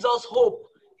gives us hope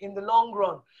in the long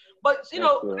run. But,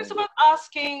 Christopher's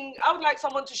asking, I would like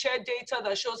someone to share data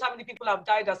that shows how many people have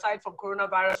died aside from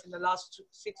coronavirus in the last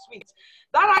 6 weeks.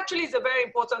 That actually is a very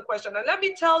important question. And let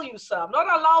me tell you, sir, I'm not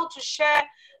allowed to share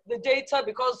the data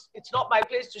because it's not my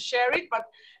place to share it, but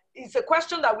it's a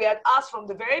question that we had asked from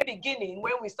the very beginning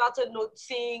when we started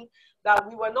seeing that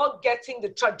we were not getting the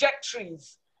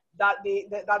trajectories that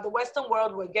the Western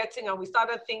world were getting. And we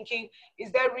started thinking,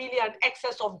 is there really an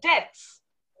excess of deaths?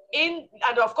 And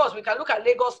of course, we can look at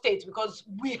Lagos State because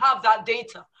we have that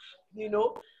data,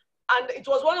 And it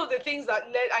was one of the things that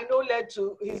led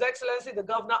to His Excellency, the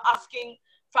governor, asking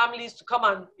families to come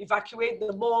and evacuate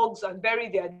the morgues and bury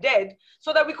their dead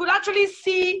so that we could actually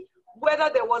see whether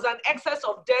there was an excess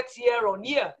of deaths year on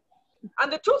year.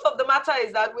 And the truth of the matter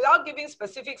is that without giving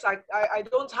specifics, I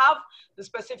don't have the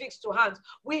specifics to hand.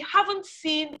 We haven't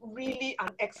seen really an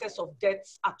excess of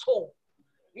deaths at all,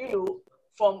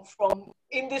 from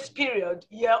in this period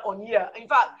year on year. In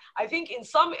fact, I think in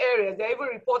some areas they're even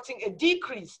reporting a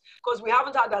decrease because we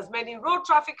haven't had as many road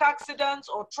traffic accidents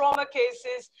or trauma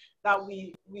cases that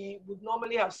we would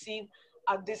normally have seen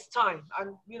at this time.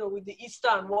 And with the Easter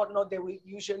and whatnot, there were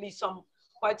usually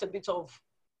quite a bit of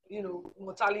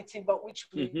mortality, but which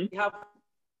we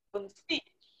haven't seen.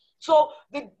 So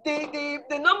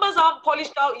the numbers aren't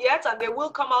polished out yet, and they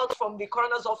will come out from the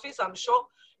coroner's office, I'm sure,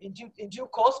 in due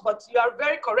course. But you are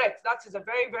very correct. That is a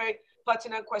very, very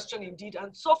pertinent question indeed.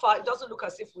 And so far, it doesn't look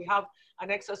as if we have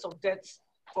an excess of deaths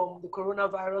from the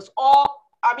coronavirus or,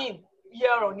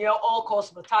 year on year,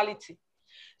 all-cause mortality.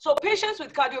 So patients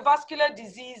with cardiovascular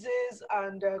diseases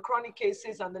and chronic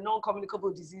cases and the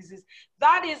non-communicable diseases,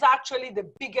 that is actually the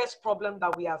biggest problem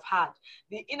that we have had.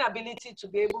 The inability to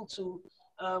be able to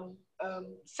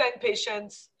send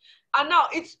patients. And now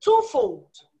it's twofold.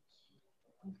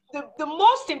 The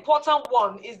most important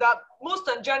one is that most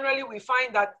and generally we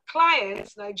find that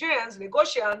clients, Nigerians,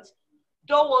 negotiants,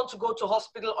 don't want to go to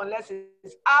hospital unless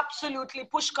it's absolutely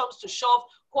push comes to shove,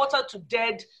 quarter to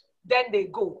dead, then they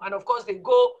go. And of course they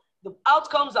go, the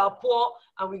outcomes are poor,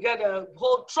 and we get a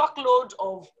whole truckload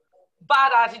of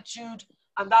bad attitude,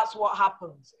 and that's what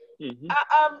happens.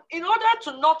 In order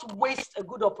to not waste a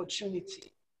good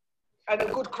opportunity and a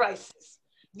good crisis,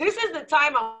 this is the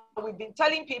time, and we've been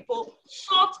telling people,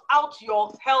 sort out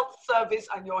your health service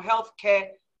and your health care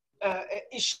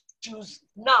issues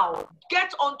now.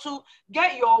 Get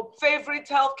your favorite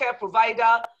healthcare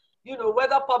provider,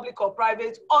 whether public or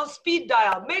private, on speed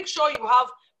dial. Make sure you have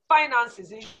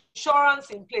finances,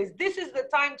 insurance in place. This is the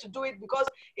time to do it because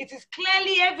it is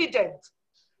clearly evident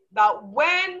that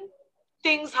when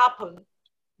things happen,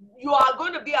 you are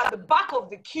going to be at the back of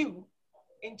the queue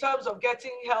in terms of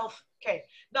getting health care.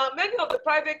 Now, many of the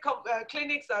private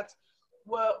clinics that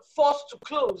were forced to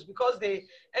close because they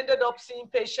ended up seeing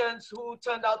patients who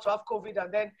turned out to have COVID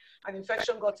and then an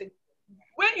infection got in.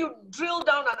 When you drill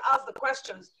down and ask the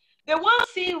questions, they weren't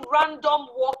seeing random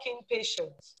walk-in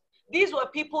patients. These were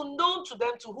people known to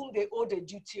them to whom they owed a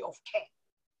duty of care.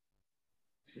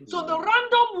 So the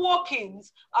random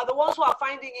walk-ins are the ones who are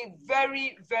finding it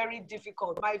very, very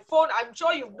difficult. My phone, I'm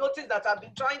sure you've noticed that I've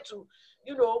been trying to,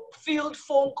 field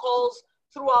phone calls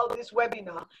throughout this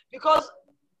webinar because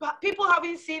people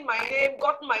haven't seen my name,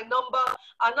 gotten my number,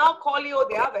 are now calling, oh,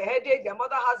 they have a headache, their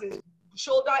mother has a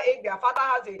shoulder ache, their father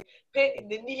has a pain in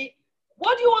the knee.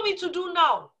 What do you want me to do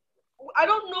now? I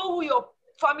don't know who your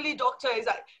family doctor is.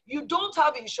 You don't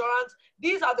have insurance.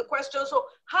 These are the questions. So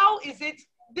how is it,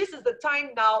 this is the time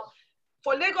now,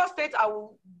 for Lagos State, I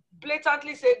will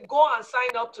blatantly say, go and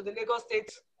sign up to the Lagos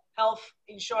State Health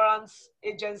Insurance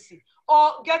Agency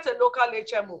or get a local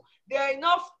HMO. There are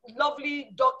enough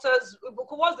lovely doctors.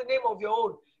 What's the name of your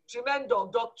own?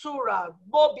 Tremendo, Doctura,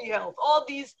 Mobi Health, all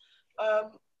these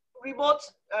remote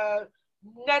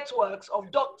networks of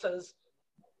doctors.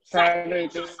 People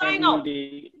should sign up.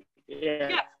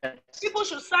 Yes. People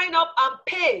should sign up and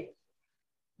pay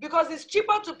because it's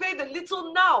cheaper to pay the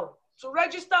little now to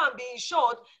register and be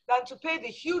insured than to pay the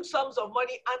huge sums of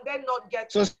money and then not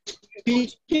get. So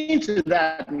speaking to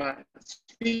that, man.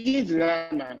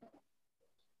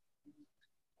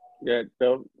 Yeah,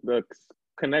 the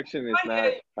connection is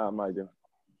not ideal.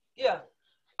 Yeah.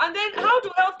 And then how do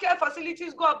healthcare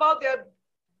facilities go about their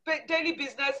daily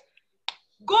business?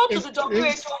 Go to the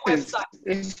WHO website.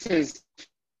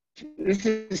 This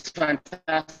is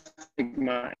fantastic,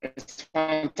 man. It's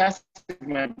fantastic,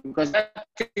 man, because that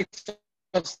takes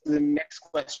us to the next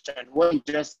question. What you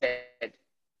just said.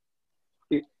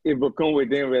 Ibukun, we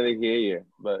didn't really hear you,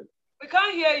 but we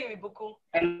can't hear you, Ibukun.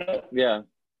 Hello? Yeah.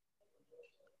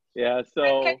 Yeah.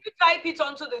 So can you type it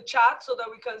onto the chat so that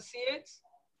we can see it?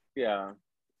 Yeah,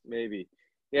 maybe.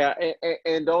 Yeah,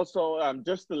 and also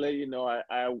just to let you know,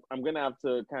 I'm gonna have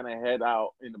to kind of head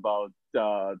out in about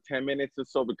 10 minutes or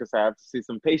so because I have to see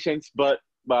some patients, but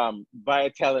via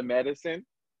telemedicine,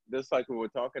 just like we were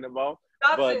talking about.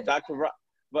 That's but it.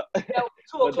 Yeah,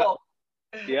 2 o'clock.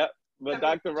 Yeah, but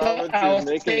Dr. Roberts is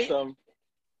making some.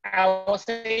 I was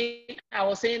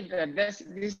saying that this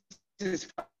is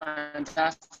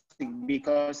fantastic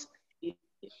because.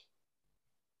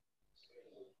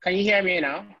 Can you hear me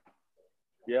now?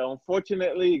 Yeah,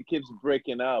 unfortunately, it keeps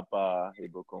breaking up,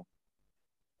 Ibukun.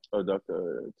 Oh,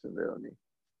 Dr. Oni.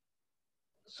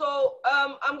 So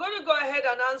I'm going to go ahead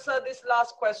and answer this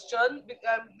last question,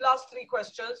 last 3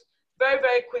 questions, very,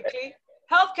 very quickly.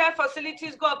 Healthcare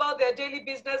facilities go about their daily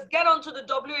business. Get onto the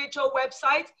WHO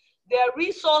website. There are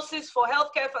resources for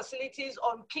healthcare facilities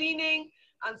on cleaning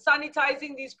and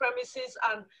sanitizing these premises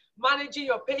and managing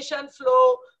your patient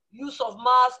flow, use of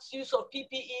masks, use of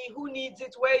PPE, who needs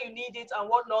it, where you need it, and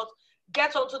whatnot.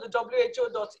 Get onto the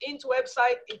WHO.int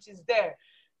website. It is there.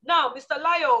 Now, Mr.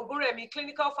 Layo Oguremi,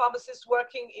 clinical pharmacist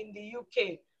working in the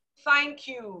UK. Thank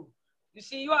you. You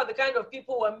see, you are the kind of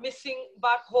people we're missing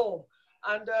back home.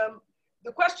 And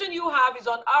the question you have is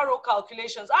on RO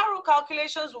calculations. RO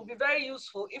calculations will be very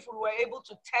useful if we were able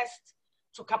to test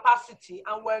to capacity,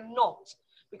 and we're not.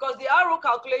 Because the RO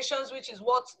calculations, which is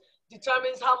what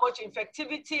determines how much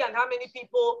infectivity and how many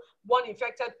people one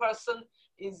infected person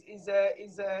is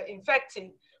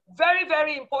infecting. Very,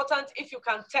 very important if you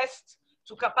can test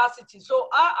to capacity. So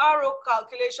our RO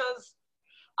calculations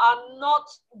are not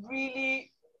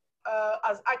really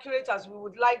as accurate as we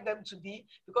would like them to be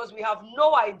because we have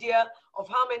no idea of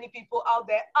how many people out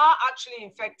there are actually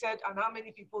infected and how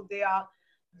many people they are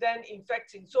then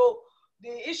infecting. So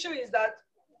the issue is that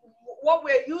what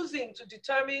we're using to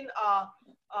determine our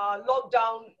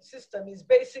lockdown system is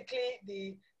basically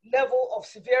the level of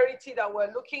severity that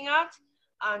we're looking at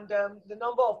and the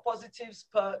number of positives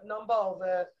per number of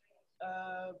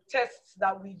tests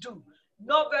that we do.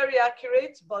 Not very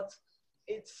accurate, but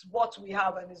it's what we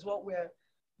have and is what we're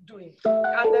doing.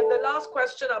 And then the last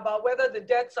question about whether the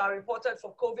deaths are reported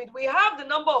for COVID. We have the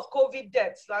number of COVID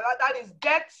deaths. That is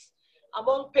deaths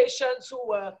among patients who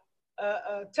were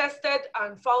tested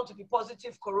and found to be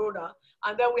positive corona.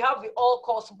 And then we have the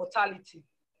all-cause mortality.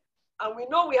 And we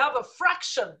know we have a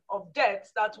fraction of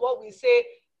deaths. That's what we say,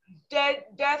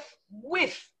 death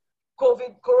with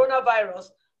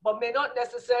coronavirus, but may not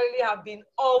necessarily have been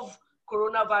of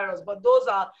coronavirus. But those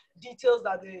are details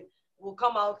that they will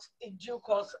come out in due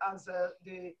course as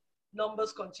the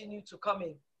numbers continue to come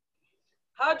in.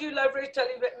 How do you leverage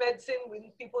telemedicine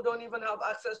when people don't even have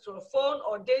access to a phone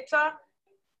or data?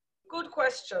 Good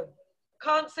question.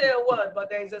 can't say a word, but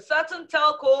there is a certain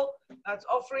telco that's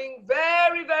offering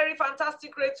very, very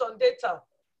fantastic rates on data.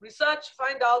 Research,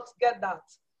 find out, get that.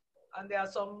 And there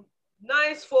are some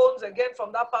nice phones, again,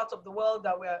 from that part of the world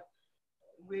that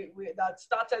that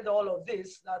started all of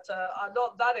this, that are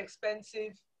not that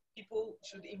expensive. People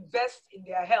should invest in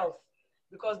their health,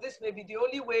 because this may be the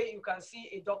only way you can see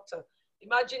a doctor.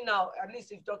 Imagine now, at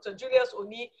least if Dr. Julius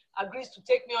Oni agrees to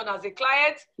take me on as a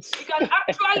client, I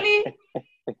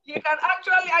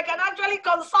can actually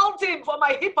consult him for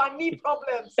my hip and knee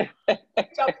problems,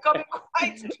 which are becoming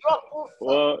quite troublesome.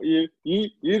 Well,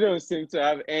 you don't seem to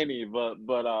have any,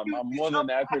 but I'm more than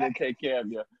happy to take care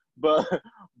of you. But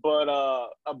yeah,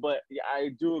 I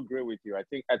do agree with you. I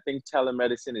think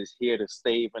telemedicine is here to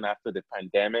stay even after the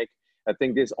pandemic. I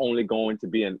think there's only going to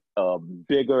be a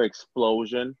bigger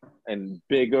explosion and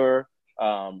bigger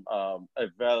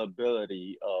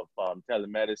availability of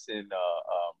telemedicine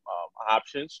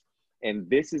options. And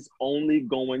this is only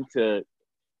going to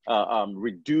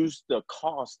reduce the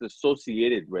cost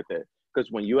associated with it. Because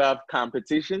when you have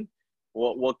competition,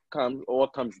 what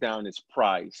comes down is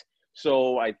price.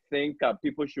 So I think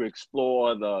people should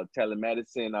explore the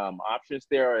telemedicine options.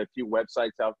 There are a few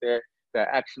websites out there that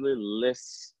actually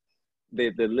list they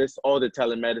list all the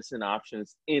telemedicine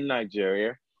options in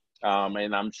Nigeria,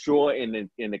 and I'm sure in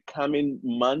the coming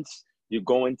months you're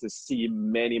going to see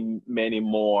many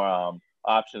more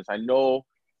options. I know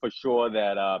for sure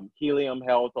that Helium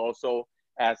Health also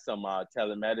has some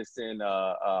telemedicine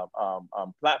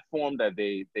platform that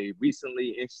they recently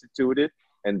instituted,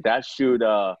 and that should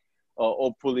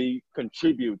hopefully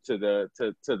contribute to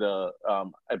the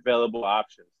available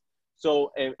options.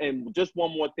 So, and just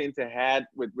one more thing to add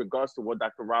with regards to what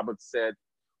Dr. Roberts said,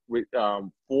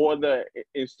 for the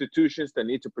institutions that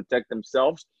need to protect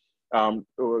themselves,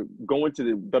 going to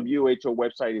the WHO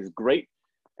website is great,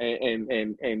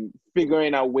 and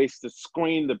figuring out ways to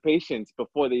screen the patients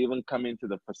before they even come into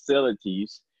the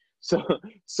facilities, so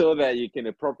that you can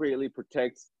appropriately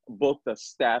protect both the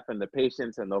staff and the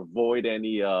patients and avoid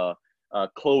any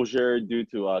closure due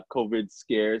to COVID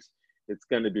scares. It's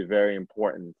going to be very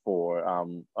important for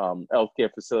healthcare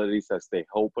facilities as they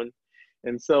open.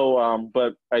 And so,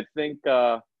 but I think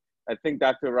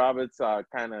Dr. Roberts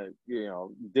kind of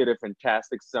did a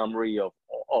fantastic summary of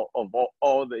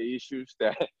all the issues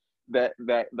that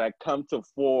come to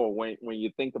fore when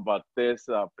you think about this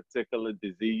particular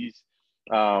disease.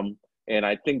 And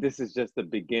I think this is just the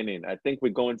beginning. I think we're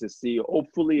going to see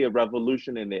hopefully a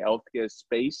revolution in the healthcare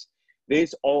space.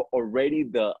 There's already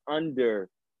the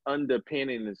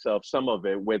underpinnings of some of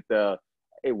it with the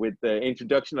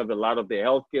introduction of a lot of the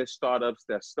healthcare startups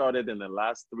that started in the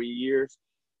last 3 years.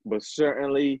 But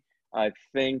certainly, I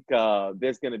think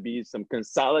there's going to be some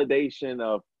consolidation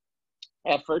of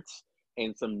efforts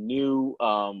and some new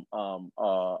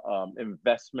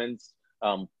investments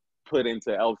put into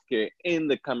healthcare in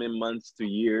the coming months to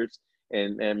years.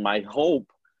 And my hope,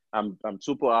 I'm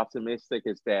super optimistic,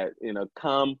 is that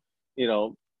come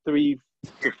 3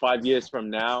 to 5 years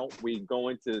from now, we're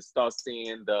going to start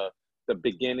seeing the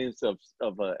beginnings of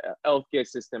a healthcare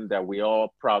system that we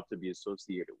all proud to be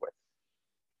associated with.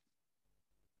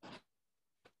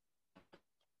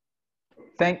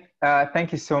 Thank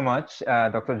you so much,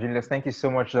 Dr. Julius. Thank you so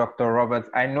much, Dr. Roberts.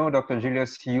 I know, Dr.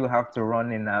 Julius, you have to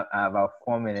run in about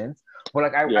 4 minutes,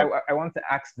 but I want to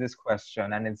ask this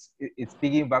question, and it's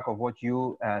piggyback of what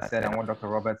you said and what Dr.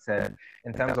 Roberts said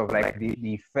in terms of like the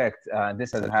effect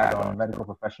this has had on medical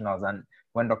professionals, and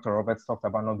when Dr. Roberts talked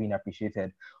about not being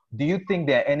appreciated. Do you think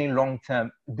there are any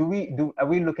long-term? Are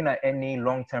we looking at any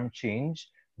long-term change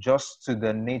just to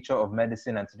the nature of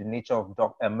medicine and to the nature of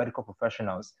medical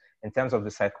professionals in terms of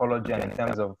the psychology, and in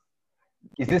terms of,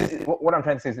 is this, what I'm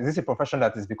trying to say is this a profession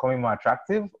that is becoming more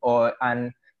attractive,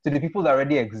 and to the people that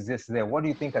already exist there, what do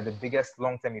you think are the biggest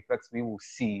long-term effects we will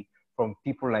see from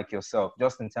people like yourself,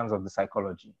 just in terms of the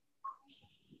psychology?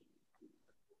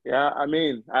 Yeah, I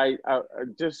mean, I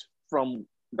just from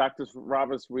Dr.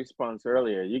 Roberts' response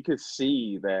earlier, you could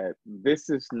see that this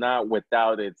is not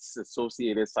without its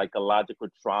associated psychological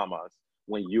traumas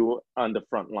when you're on the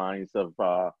front lines of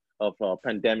a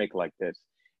pandemic like this.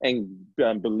 And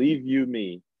believe you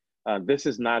me, this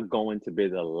is not going to be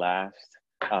the last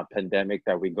pandemic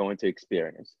that we're going to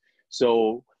experience.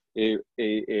 So it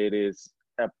is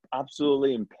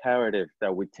absolutely imperative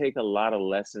that we take a lot of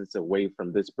lessons away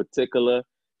from this particular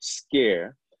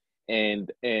scare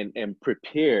and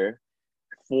prepare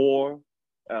for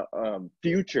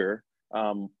future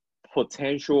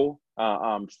potential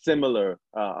similar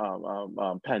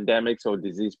pandemics or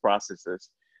disease processes.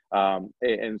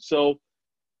 And so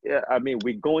yeah, I mean,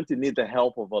 we're going to need the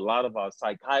help of a lot of our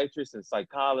psychiatrists and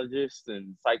psychologists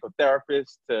and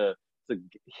psychotherapists to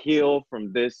heal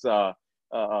from this, the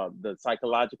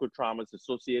psychological traumas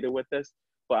associated with this.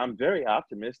 But I'm very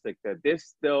optimistic that there's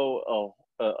still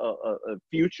a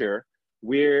future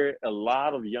where a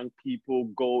lot of young people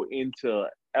go into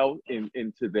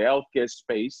into the healthcare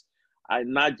space,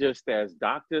 not just as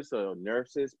doctors or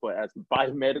nurses, but as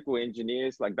biomedical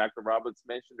engineers, like Dr. Roberts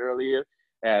mentioned earlier,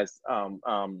 as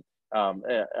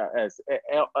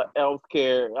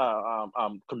healthcare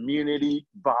community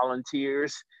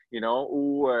volunteers, you know,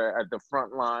 who are at the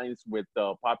front lines with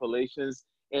the populations.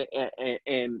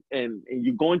 And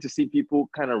you're going to see people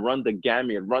kind of run the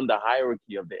gamut, run the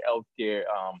hierarchy of the healthcare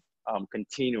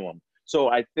continuum. So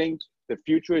I think the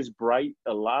future is bright.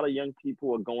 A lot of young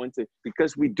people are going to,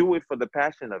 because we do it for the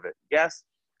passion of it. Yes,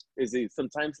 is it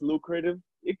sometimes lucrative?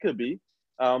 It could be,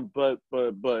 but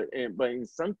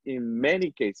in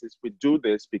many cases we do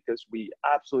this because we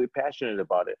absolutely passionate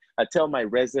about it. I tell my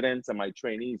residents and my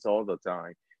trainees all the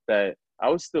time that I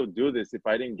would still do this if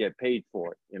I didn't get paid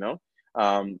for it, you know,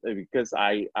 because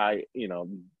I you know,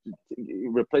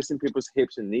 replacing people's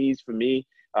hips and knees for me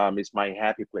is my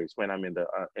happy place when I'm in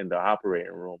the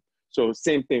operating room. So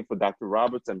same thing for Dr.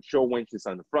 Roberts. I'm sure when she's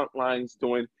on the front lines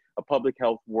doing a public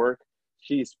health work,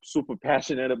 she's super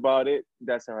passionate about it.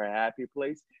 That's her happy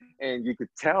place. And you could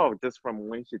tell just from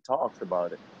when she talks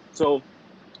about it. So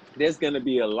there's going to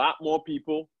be a lot more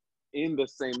people in the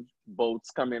same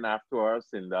boats coming after us.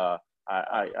 And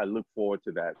I look forward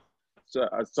to that. So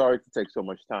sorry to take so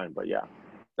much time, but yeah,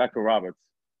 Dr. Roberts.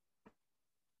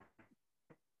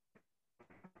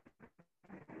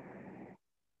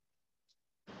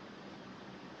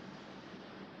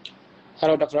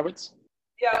 Hello, Dr. Roberts.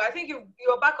 Yeah, I think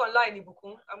you're back online,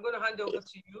 Ibukun. I'm going to hand over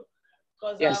to you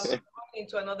because yes. I'm going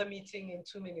into another meeting in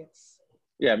 2 minutes.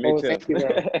 Yeah, me too. Thank you.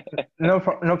 No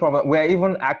problem.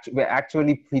 We're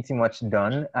actually pretty much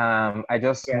done. I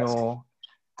just know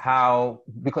how,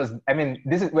 because I mean,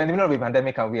 this is we're in the middle of a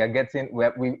pandemic and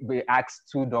we asked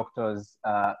 2 doctors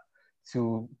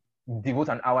to devote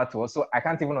an hour to us. So I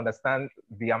can't even understand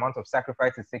the amount of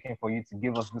sacrifice it's taking for you to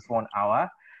give us this 1 hour.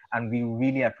 And we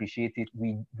really appreciate it.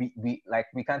 We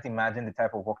can't imagine the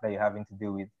type of work that you're having to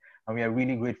deal with. And we are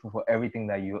really grateful for everything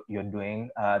that you're doing.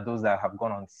 Those that have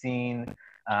gone unseen,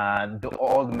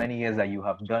 all the many years that you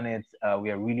have done it,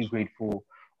 we are really grateful.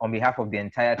 On behalf of the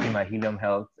entire team at Helium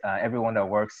Health, everyone that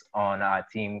works on our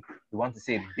team, we want to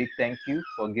say a big thank you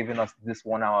for giving us this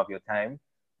 1 hour of your time.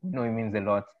 We know it means a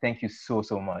lot. Thank you so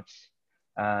much.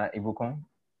 Ibukun,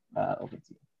 over to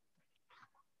you.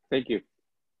 Thank you.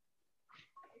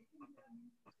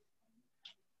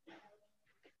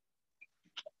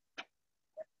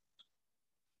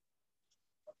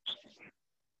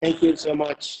 Thank you so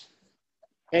much.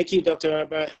 Thank you, Dr.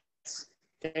 Roberts.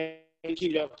 Thank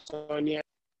you, Dr. Oni.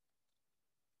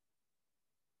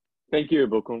 Thank you,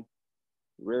 Ibukun.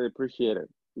 Really appreciate it.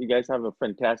 You guys have a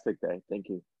fantastic day. Thank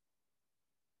you.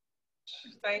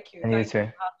 Thank you. And thank you you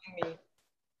for having me.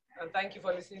 And thank you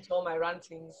for listening to all my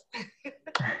rantings.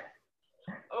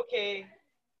 Okay.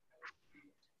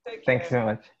 Take care. Thanks so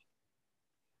much.